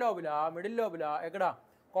 లెఫ్ట్ లోబులా, మిడిల్ లోబులా, ఎక్కడ?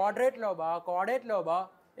 క్వాడ్రేట్ లోబా,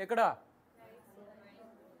 ఎక్కడ?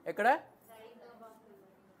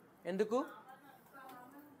 ఎందుకు?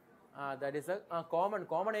 That is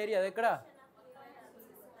common area. అది ఎక్కడ?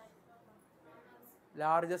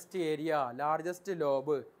 లార్జెస్ట్ ఏరియా, లార్జెస్ట్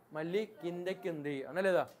లోబ్, మళ్ళీ కిందకి ఉంది, అనా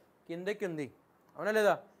లేదా? అవునా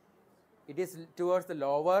లేదా? It is towards the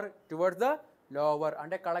lower,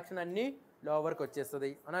 అంటే కలెక్షన్ అన్నీ లోవర్కి వచ్చేస్తుంది,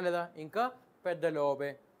 అనా లేదా? ఇంకా పెద్ద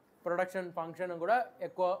లోబే. ప్రొడక్షన్ ఫంక్షన్ కూడా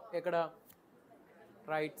ఎక్కువ ఎక్కడ?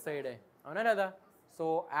 రైట్ సైడే, అవునా లేదా? సో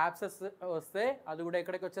యాబ్సెస్ వస్తే అది కూడా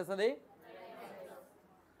ఎక్కడికి వచ్చేస్తుంది?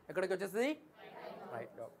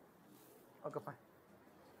 Right lobe. Okay, fine.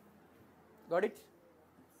 Got it?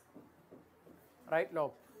 Right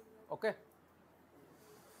lobe. Okay,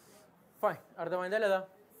 fine. అర్థమైందా లేదా?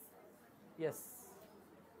 Yes.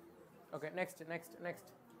 Okay, next.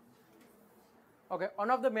 Okay,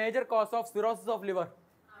 one of the major cause of cirrhosis of liver.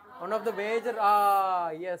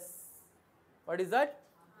 Yes. What is that?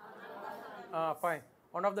 Fine.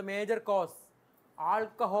 One of the major cause,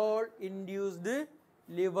 alcohol-induced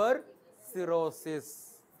liver cirrhosis.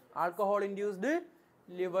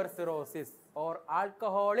 Or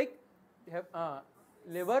alcoholic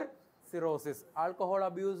liver cirrhosis. Alcohol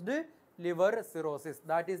abused liver cirrhosis.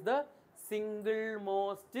 That is the single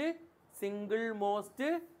most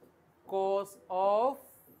cause of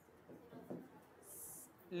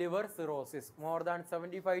liver cirrhosis. More than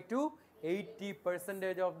 75 to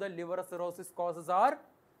 80% of the liver cirrhosis causes are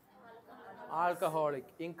alcoholic.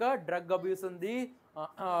 Inka drug abuse undi,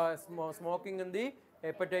 smoking undi,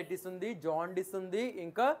 hepatitis undi, jaundice undi,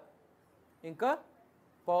 inka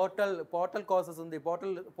portal causes undi,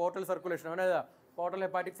 portal circulation anada, portal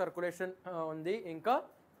hepatic circulation undi, inka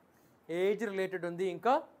age related undi,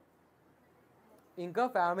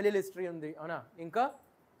 inka family history undi ana, inka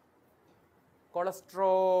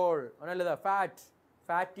cholesterol analada,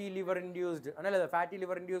 fatty liver induced analada, fatty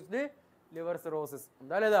liver induced liver cirrhosis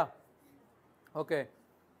unda leda. Okay,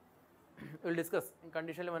 we'll discuss in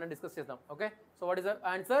condition మనం discuss చేద్దాం. Okay, so what is the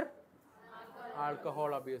answer? Alcohol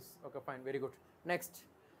abuse. Okay, fine, very good. Next,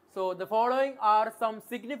 so the following are some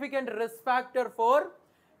significant risk factor for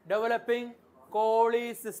developing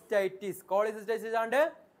cholecystitis. Cholecystitis అంటే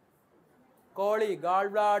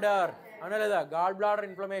gallbladder అనలేదా, gallbladder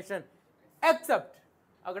inflammation except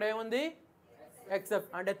అక్కడ ఏముంది except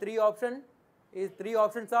అంటే three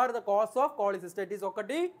options are the cause of cholecystitis.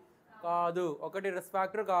 ఒకటి risk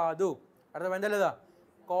factor కాదు, అర్థమైందా లేదా?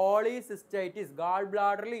 cholecystitis gall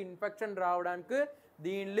బ్లాడర్లో infection రావడానికి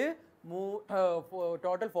దీనిలో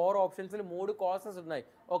టోటల్ 4 ఆప్షన్స్ 3 కాసెస్ ఉన్నాయి,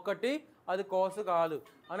 ఒకటి అది కాస్ కాదు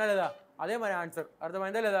అనా లేదా? అదే మన ఆన్సర్.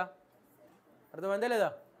 అర్థమైందా లేదా?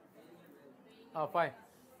 Fine.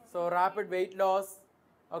 So rapid weight loss,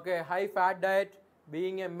 okay, high fat diet,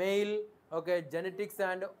 being a mail, okay, genetics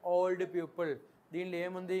and old people. దీనిలో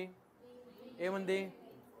ఏముంది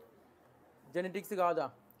జెనెటిక్స్ కాదా?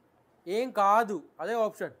 ఏం కాదు, అదే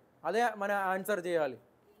ఆప్షన్, అదే మన ఆన్సర్ చేయాలి.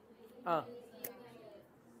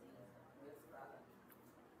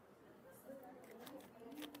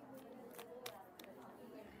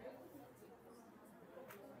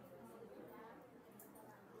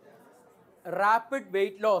 ర్యాపిడ్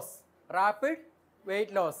వెయిట్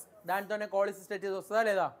లాస్ దాంతోనే cholecystitis వస్తుందా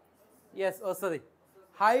లేదా? ఎస్ వస్తుంది.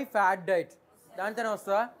 హై ఫ్యాట్ డైట్ దాంతోనే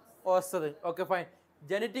వస్తుంది. Okay, fine.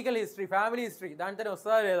 Genetical history, family history దాంతోనే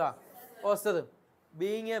వస్తుందా లేదా? వస్తుంది.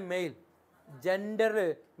 బీయింగ్ ఏ మెయిల్, జెండర్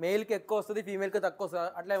మెయిల్కి ఎక్కువ వస్తుంది, ఫీమేల్కి తక్కువ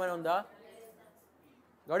వస్తుంది, అట్లా ఏమైనా ఉందా?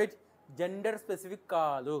 Got it. జెండర్ స్పెసిఫిక్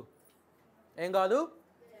కాదు. ఏం కాదు?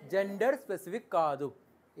 జెండర్ స్పెసిఫిక్ కాదు.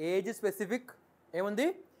 ఏజ్ స్పెసిఫిక్ ఏముంది?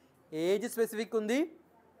 ఏజ్ స్పెసిఫిక్ ఉంది,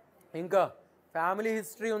 ఇంకా ఫ్యామిలీ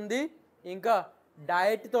హిస్టరీ ఉంది, ఇంకా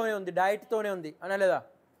డైట్తోనే ఉంది అనలేదా?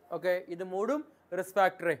 ఓకే, ఇది 3 రిస్క్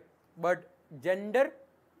ఫ్యాక్టరే, బట్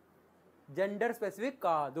జెండర్ స్పెసిఫిక్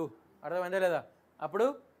కాదు. అర్థమైందా లేదా? అప్పుడు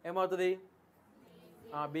ఏమవుతుంది?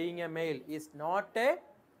 Being a mail is not a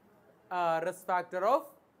risk factor of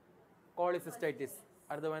cholecystitis.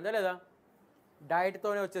 అర్థమైందా లేదా?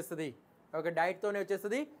 డైట్తోనే వచ్చేస్తుంది. ఓకే, డైట్తోనే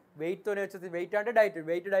వచ్చేస్తుంది, వెయిట్తోనే వచ్చేస్తుంది. వెయిట్ అంటే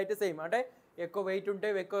డైట్ సేమ్, అంటే ఎక్కువ వెయిట్ ఉంటే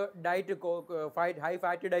ఎక్కువ diet, high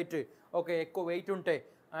fatty diet, okay, ఎక్కువ వెయిట్ ఉంటే,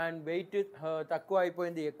 అండ్ వెయిట్ ఎక్కువ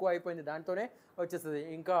అయిపోయింది దాంతోనే వచ్చేస్తుంది.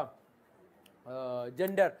 ఇంకా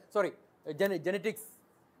జెనెటిక్స్,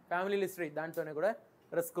 ఫ్యామిలీ హిస్టరీ దాంతోనే కూడా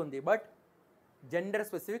రిస్క్ ఉంది, బట్ జెండర్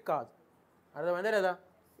స్పెసిఫిక్ కాదు. అర్థమైందా లేదా?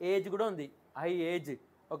 ఏజ్ కూడా ఉంది, high age,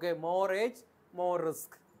 okay, more age more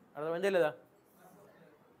risk. అర్థమైందా లేదా?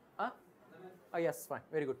 Yes, fine,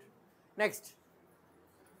 very good. Next,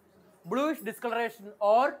 bluish discoloration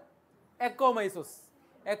or ecchymosis.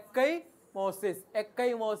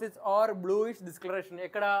 Ecchymosis or bluish discoloration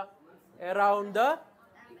ఎక్కడ? around the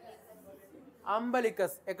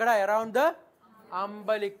umbilicus. ఎక్కడ? around the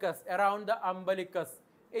umbilicus.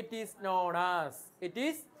 It is known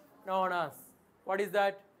as what is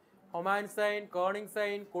that? Homan sign, Kerning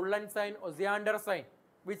sign, Cullen sign, Osiander sign.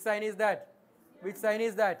 Which sign is that?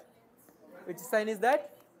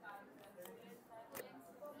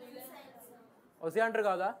 ఒసియాండర్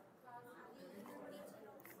కాదా?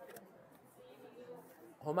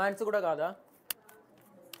 హొమాన్స్ కూడా కాదా?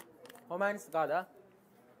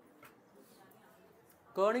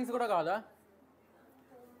 కర్నింగ్స్ కూడా కాదా?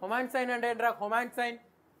 హొమాన్ sign అంటే ఏంట్రా? హొమాన్ sign,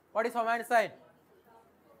 what is హొమాన్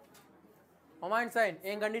sign?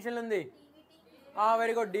 ఏం కండిషన్లు ఉంది?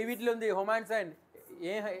 వెరీ గుడ్, డివిటీలో ఉంది హొమాన్ sign.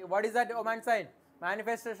 What is that హొమాన్ sign?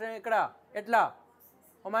 Manifestation ఇక్కడ ఎట్లా?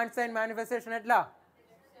 హొమాన్ సైన్ మేనిఫెస్టేషన్ ఎట్లా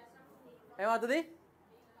ఏమవుతుంది?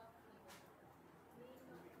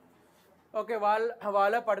 ఓకే,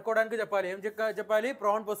 వాళ్ళ పడుకోవడానికి చెప్పాలి. ఏం చెప్పాలి?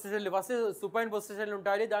 PRAN position. ఫస్ట్ సుపైన్ పొజిషన్లు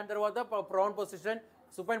ఉంటాయి, దాని తర్వాత PRAN position.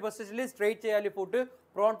 Supine position straight చేయాలి ఫుట్,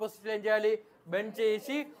 ప్రాన్ పొజిషన్ ఏం చేయాలి? బెండ్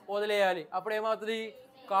చేసి వదిలేయాలి. అప్పుడు ఏమవుతుంది?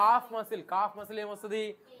 కాఫ్ మసిల్ ఏమొస్తుంది?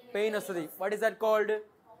 పెయిన్ వస్తుంది. What is that called?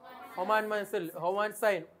 హొమాన్ muscle, హొమాన్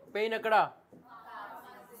sign. Pain ఎక్కడ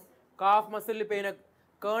cough muscle pain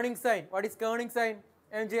kerning sign what is kerning sign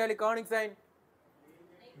ఏం చేయాలి కర్నింగ్ సైన్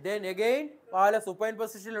దెన్ అగైన్ వాళ్ళ సుపైన్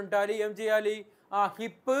పొజిషన్ ఉండాలి ఏం చేయాలి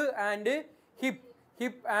హిప్ అండ్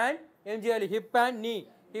హిప్ అండ్ ఏం చేయాలి హిప్ అండ్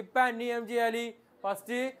నీ ఏం చేయాలి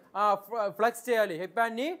ఫస్ట్ ఫ్లెక్స్ చేయాలి హిప్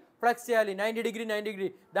అండ్ నీ ఫ్లెక్స్ చేయాలి 90 డిగ్రీ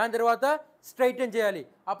దాని తర్వాత స్ట్రైటన్ చేయాలి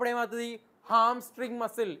అప్పుడు ఏమవుతుంది హామ్ స్ట్రింగ్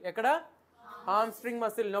మసిల్ ఎక్కడ హామ్ స్ట్రింగ్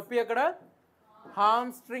మసిల్ నొప్పి ఎక్కడ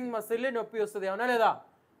హామ్ స్ట్రింగ్ మసిల్ నొప్పి వస్తుంది అవునా లేదా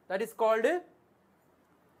that is called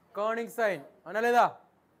kerning sign అవునా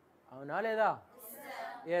లేదా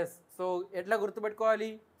ఎస్ సో ఎట్లా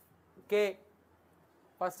గుర్తుపెట్టుకోవాలి కే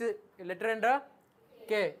ఫస్ట్ లెటర్ ఏంట్రా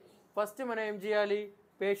కే ఫస్ట్ మనం ఏం చేయాలి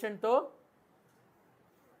పేషెంట్తో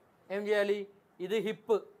ఏం చేయాలి ఇది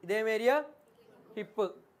హిప్ ఇదేం ఏరియా హిప్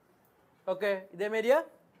ఓకే ఇదేం ఏరియా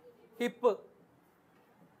హిప్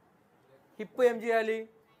ఏం చేయాలి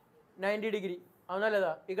 90 డిగ్రీ అవునా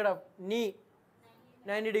లేదా ఇక్కడ నీ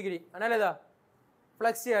 90 డిగ్రీ అవునా లేదా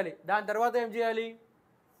ఫ్లెక్స్ చేయాలి దాని తర్వాత ఏం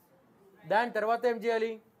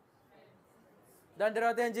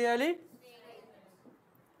చేయాలి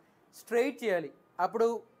స్ట్రైట్ చేయాలి అప్పుడు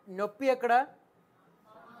నొప్పి ఎక్కడ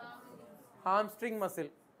హామ్ string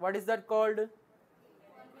muscle what is that called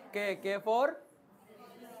K for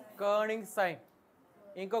kerning sign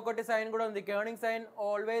ఇంకొకటి సైన్ కూడా ఉంది kerning sign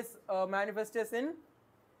always మేనిఫెస్టెస్ in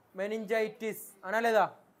meningitis అనా లేదా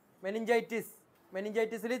మెనింజైటిస్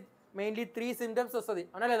మెయిన్లీ 3 సిమ్టమ్స్ వస్తుంది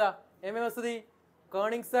అనా లేదా ఏమేమి వస్తుంది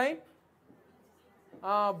కర్నింగ్ సైన్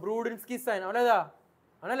బ్రూడిన్స్కీ సైన్ అనా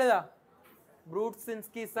లేదా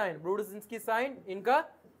బ్రూడిన్స్కీ సైన్ ఇంకా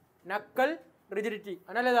నక్కల్ రిజిడిటీ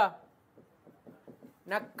అనా లేదా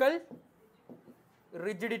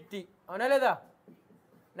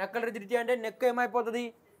నక్కల్ రిజిడిటీ అంటే నెక్ ఏమైపోతుంది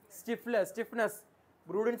స్టిఫ్నెస్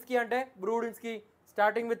బ్రూడిన్స్కీ అంటే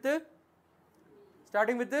starting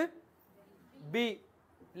with B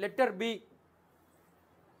letter B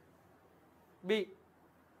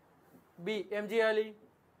ఏం చేయాలి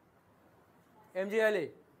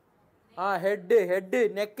హెడ్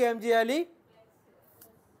నెక్ ఏం చేయాలి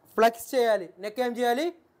ఫ్లెక్స్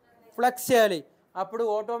చేయాలి అప్పుడు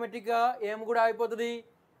ఆటోమేటిక్గా ఏం కూడా అయిపోతుంది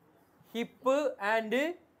హిప్ అండ్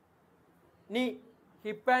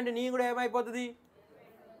నీ కూడా ఏమైపోతుంది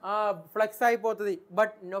ఫ్లెక్స్ అయిపోతుంది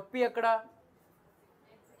బట్ నొప్పి ఎక్కడ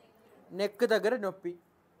నెక్ దగ్గర నొప్పి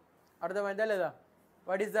అర్థమైందా లేదా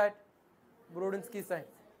వాట్ ఈస్ దట్ బ్రూడిన్స్కీ సైన్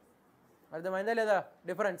అర్థమైందా లేదా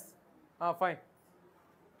డిఫరెన్స్ ఫైన్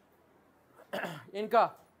ఇంకా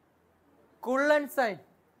కుల్లన్ sign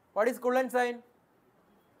what is కుల్లన్ sign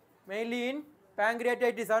mainly in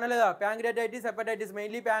pancreatitis అవునా లేదా ప్యాంక్రియాటైటిస్ హెపటైటిస్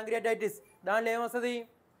మెయిన్లీ ప్యాంక్రియాటైటిస్ దాంట్లో ఏమొస్తుంది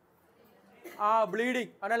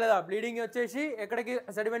బ్లీడింగ్ అనా లేదా బ్లీడింగ్ వచ్చేసి ఎక్కడికి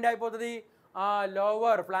సెడిమెంట్ అయిపోతుంది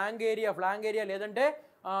లోవర్ ఫ్లాంగ్ ఏరియా లేదంటే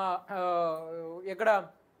ఎక్కడ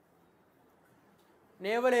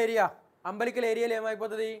నేవల్ ఏరియా అంబలికల్ ఏరియాలో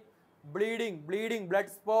ఏమైపోతుంది బ్లీడింగ్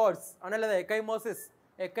బ్లడ్ స్పాట్స్ అనా లేదా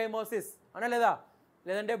ఎకైమోసిస్ అనా లేదా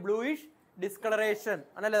లేదంటే బ్లూయిష్ డిస్కలరేషన్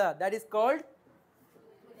అనా లేదా దట్ ఈస్ కాల్డ్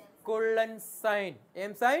కుల్లన్ సైన్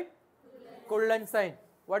ఏం sign కుల్లన్ sign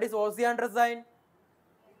what is ఓసియాండర్ sign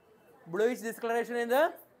bluish discolouration in the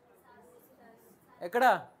ఎక్కడ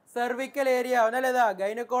సర్వికల్ ఏరియా అవునా లేదా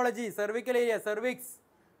gynaecology cervical area cervix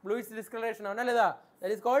bluish discolouration అవునా లేదా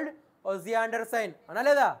దట్ ఈస్ కాల్డ్ ఓసియాండర్ సైన్ అవునా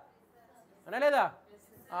లేదా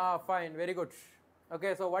fine very good okay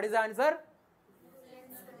so what is the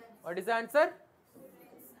answer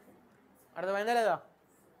అర్థమైందా లేదా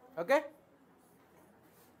okay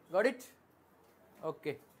got it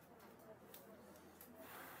okay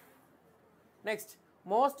next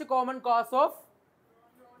most common cause of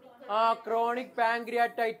chronic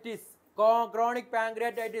pancreatitis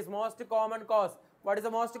most common cause what is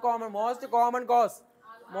the most common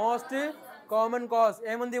cause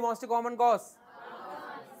ఏముంది most common cause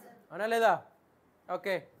అనా లేదా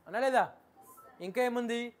okay అనా లేదా ఇంకా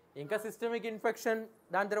ఏముంది ఇంకా సిస్టమిక్ ఇన్ఫెక్షన్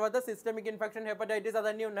దాని తర్వాత సిస్టమిక్ ఇన్ఫెక్షన్ హెపటైటిస్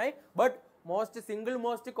అవన్నీ ఉన్నాయి బట్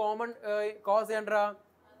మోస్ట్ కామన్ కాజ్ ఏంట్రా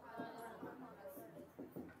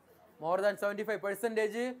మోర్ దాన్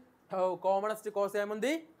 75% కామనెస్ట్ కాజ్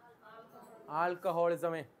ఏముంది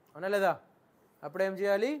ఆల్కహాలిజమే అనా లేదా అప్పుడు ఏం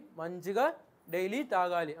చేయాలి మంచిగా డైలీ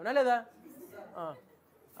తాగాలి అవునా లేదా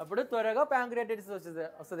అప్పుడు త్వరగా ప్యాంక్రియాటైటిస్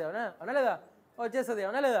వస్తుంది అవునా లేదా వచ్చేస్తుంది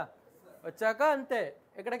అవునా లేదా వచ్చాక అంతే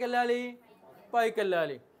ఎక్కడికి వెళ్ళాలి పైకి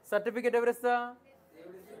వెళ్ళాలి సర్టిఫికేట్ ఎవరిస్తా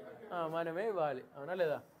మనమే ఇవ్వాలి అవునా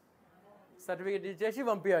లేదా సర్టిఫికేట్ ఇచ్చేసి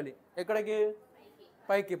పంపించాలి ఎక్కడికి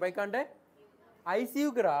పైకి అంటే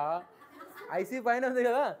ఐసీయూకి రా ఐసీయూ పైన ఉంది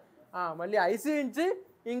కదా మళ్ళీ ఐసీయూ నుంచి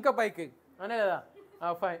ఇంకా పైకి అనే కదా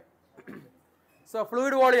fine so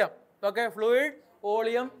fluid volume okay fluid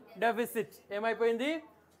వోలియం deficit ఏమైపోయింది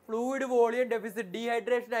ఫ్లూయిడ్ వోలియం డెఫిసిట్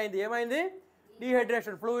డీహైడ్రేషన్ అయింది ఏమైంది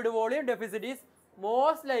dehydration fluid volume deficit is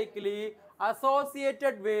most likely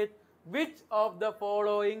associated with which of the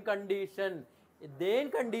following condition దేని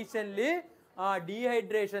కండిషన్లీ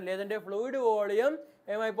డీహైడ్రేషన్ లేదంటే ఫ్లూయిడ్ వోలియం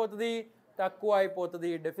ఏమైపోతుంది తక్కువ అయిపోతుంది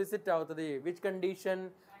డెఫిసిట్ అవుతుంది విచ్ కండిషన్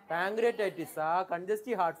ప్యాంక్రియాటైటిసా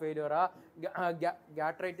కంజెస్టివ్ హార్ట్ ఫెయిల్యూరా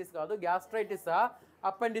గ్యాట్రైటిస్ కాదు గ్యాస్ట్రైటిసా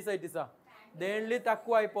అపెండిసైటిసా దేనిలో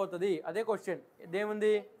తక్కువ అయిపోతుంది అదే క్వశ్చన్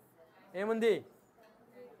ఏముంది ఏముంది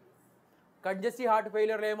కంజెస్టివ్ హార్ట్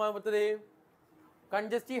ఫెయిల్యూర్ ఏమవుతుంది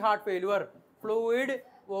congestive heart failure fluid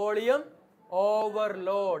వోలియం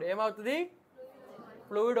overload ఏమవుతుంది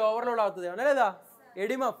ఫ్లూయిడ్ ఓవర్లోడ్ అవుతుంది అవునా లేదా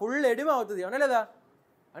ఎడిమా ఫుల్ ఎడిమా అవుతుంది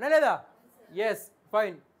అవునా లేదా ఎస్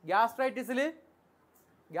ఫైన్ గ్యాస్ట్రైటిస్లు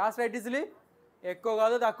ఎక్కువ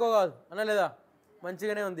కాదు తక్కువ కాదు అనా లేదా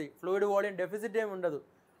మంచిగానే ఉంది ఫ్లూయిడ్ వోలియం డెఫిసిట్ ఏమి ఉండదు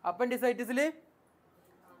అపెండిసైటిస్లు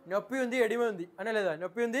నొప్పి ఉంది ఎడిమ ఉంది అనా లేదా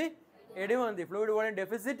నొప్పి ఉంది ఎడిమ ఉంది ఫ్లూయిడ్ వోలియం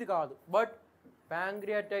డెఫిసిట్ కాదు బట్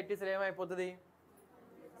ప్యాంక్రియాటైటిస్ ఏమైపోతుంది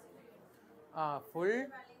ఫుల్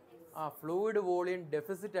ఫ్లూయిడ్ వోలియం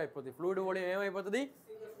డెఫిసిట్ అయిపోతుంది ఫ్లూయిడ్ వోలియం ఏమైపోతుంది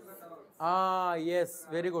ఎస్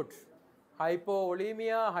వెరీ గుడ్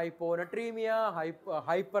హైపోవోలీమియా హైపోనట్రీమియా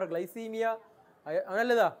హైపర్గ్లైసీమియా అనా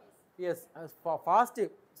లేదా yes fast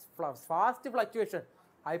fluctuation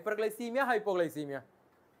hyperglycaemia hypoglycaemia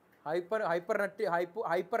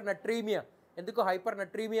హైపర్నట్రీమియా ఎందుకు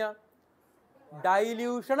హైపర్నట్రీమియా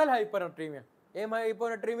డైల్యూషనల్ హైపర్నట్రీమియా ఏం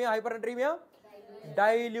హైపర్నట్రీమియా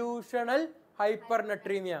డైల్యూషనల్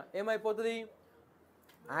హైపర్నట్రీమియా ఏమైపోతుంది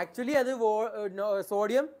యాక్చువల్లీ అది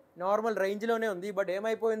సోడియం నార్మల్ రేంజ్లోనే ఉంది బట్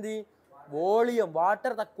ఏమైపోయింది వోలియం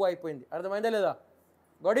వాటర్ తక్కువ అయిపోయింది అర్థమైందా లేదా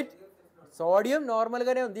గాట్ ఇట్ సోడియం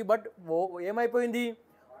నార్మల్గానే ఉంది బట్ ఏమైపోయింది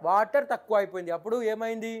వాటర్ తక్కువ అయిపోయింది అప్పుడు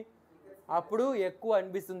ఏమైంది అప్పుడు ఎక్కువ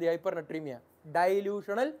అనిపిస్తుంది హైపర్నట్రీమియా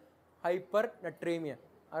డైల్యూషనల్ హైపర్నట్రీమియా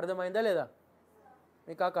అర్థమైందా లేదా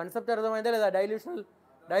మీకు ఆ కాన్సెప్ట్ అర్థమైందా లేదా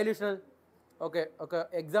డైల్యూషనల్ ఓకే ఒక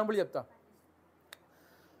ఎగ్జాంపుల్ చెప్తా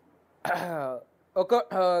ఒక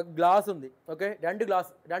గ్లాస్ ఉంది ఓకే రెండు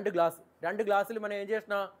గ్లాసులు మనం ఏం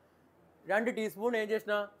చేసిన 2 టీ స్పూన్ ఏం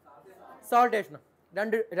చేసిన సాల్ట్ వేసిన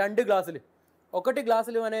రెండు గ్లాసులు ఒకటి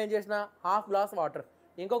గ్లాసులు మనం ఏం చేసిన హాఫ్ గ్లాస్ వాటర్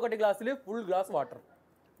ఇంకొకటి గ్లాసులు ఫుల్ గ్లాస్ వాటర్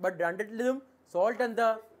బట్ రెండిట్లో సాల్ట్ ఎంత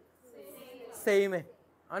సేమే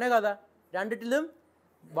అనే కదా రెండిట్లో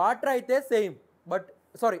వాటర్ అయితే సేమ్ బట్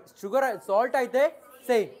షుగర్ సాల్ట్ అయితే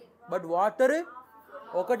సేమ్ బట్ వాటర్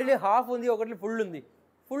ఒకటి హాఫ్ ఉంది ఒకటి ఫుల్ ఉంది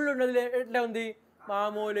ఫుల్ ఉన్నది ఎట్లా ఉంది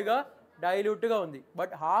మామూలుగా డైల్యూట్గా ఉంది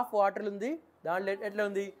బట్ హాఫ్ వాటర్ ఉంది దాంట్లో ఎట్లా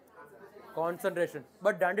ఉంది కాన్సన్ట్రేషన్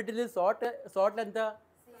బట్ రెండిటిలో సాల్ట్ ఎంత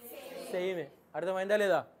సేమే అర్థమైందా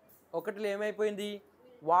లేదా ఒకటిలో ఏమైపోయింది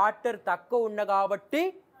వాటర్ తక్కువ ఉన్న కాబట్టి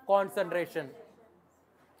కాన్సన్ట్రేషన్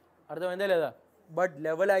అర్థమైందా లేదా బట్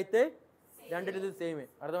లెవెల్ అయితే రెండిటిలో సేమే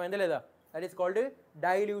అర్థమైందా లేదా దట్ ఈస్ కాల్డ్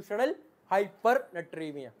డైల్యూషనల్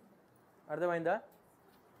హైపర్నట్రీమియా అర్థమైందా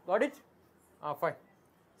got it fine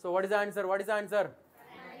so what is the answer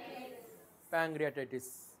pancreatitis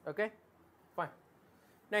okay fine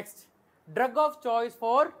next drug of choice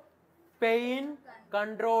for pain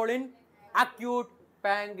control in acute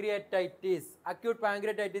pancreatitis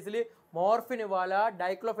li morphine ivala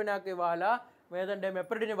diclofenac ivala medante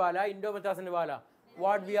meperidine ivala indomethacin ivala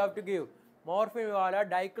what we have to give morphine ivala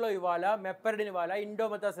diclo ivala meperidine ivala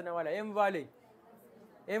indomethacin ivala em ivali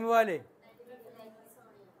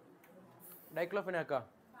diclofenac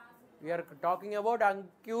we are talking about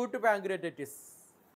acute pancreatitis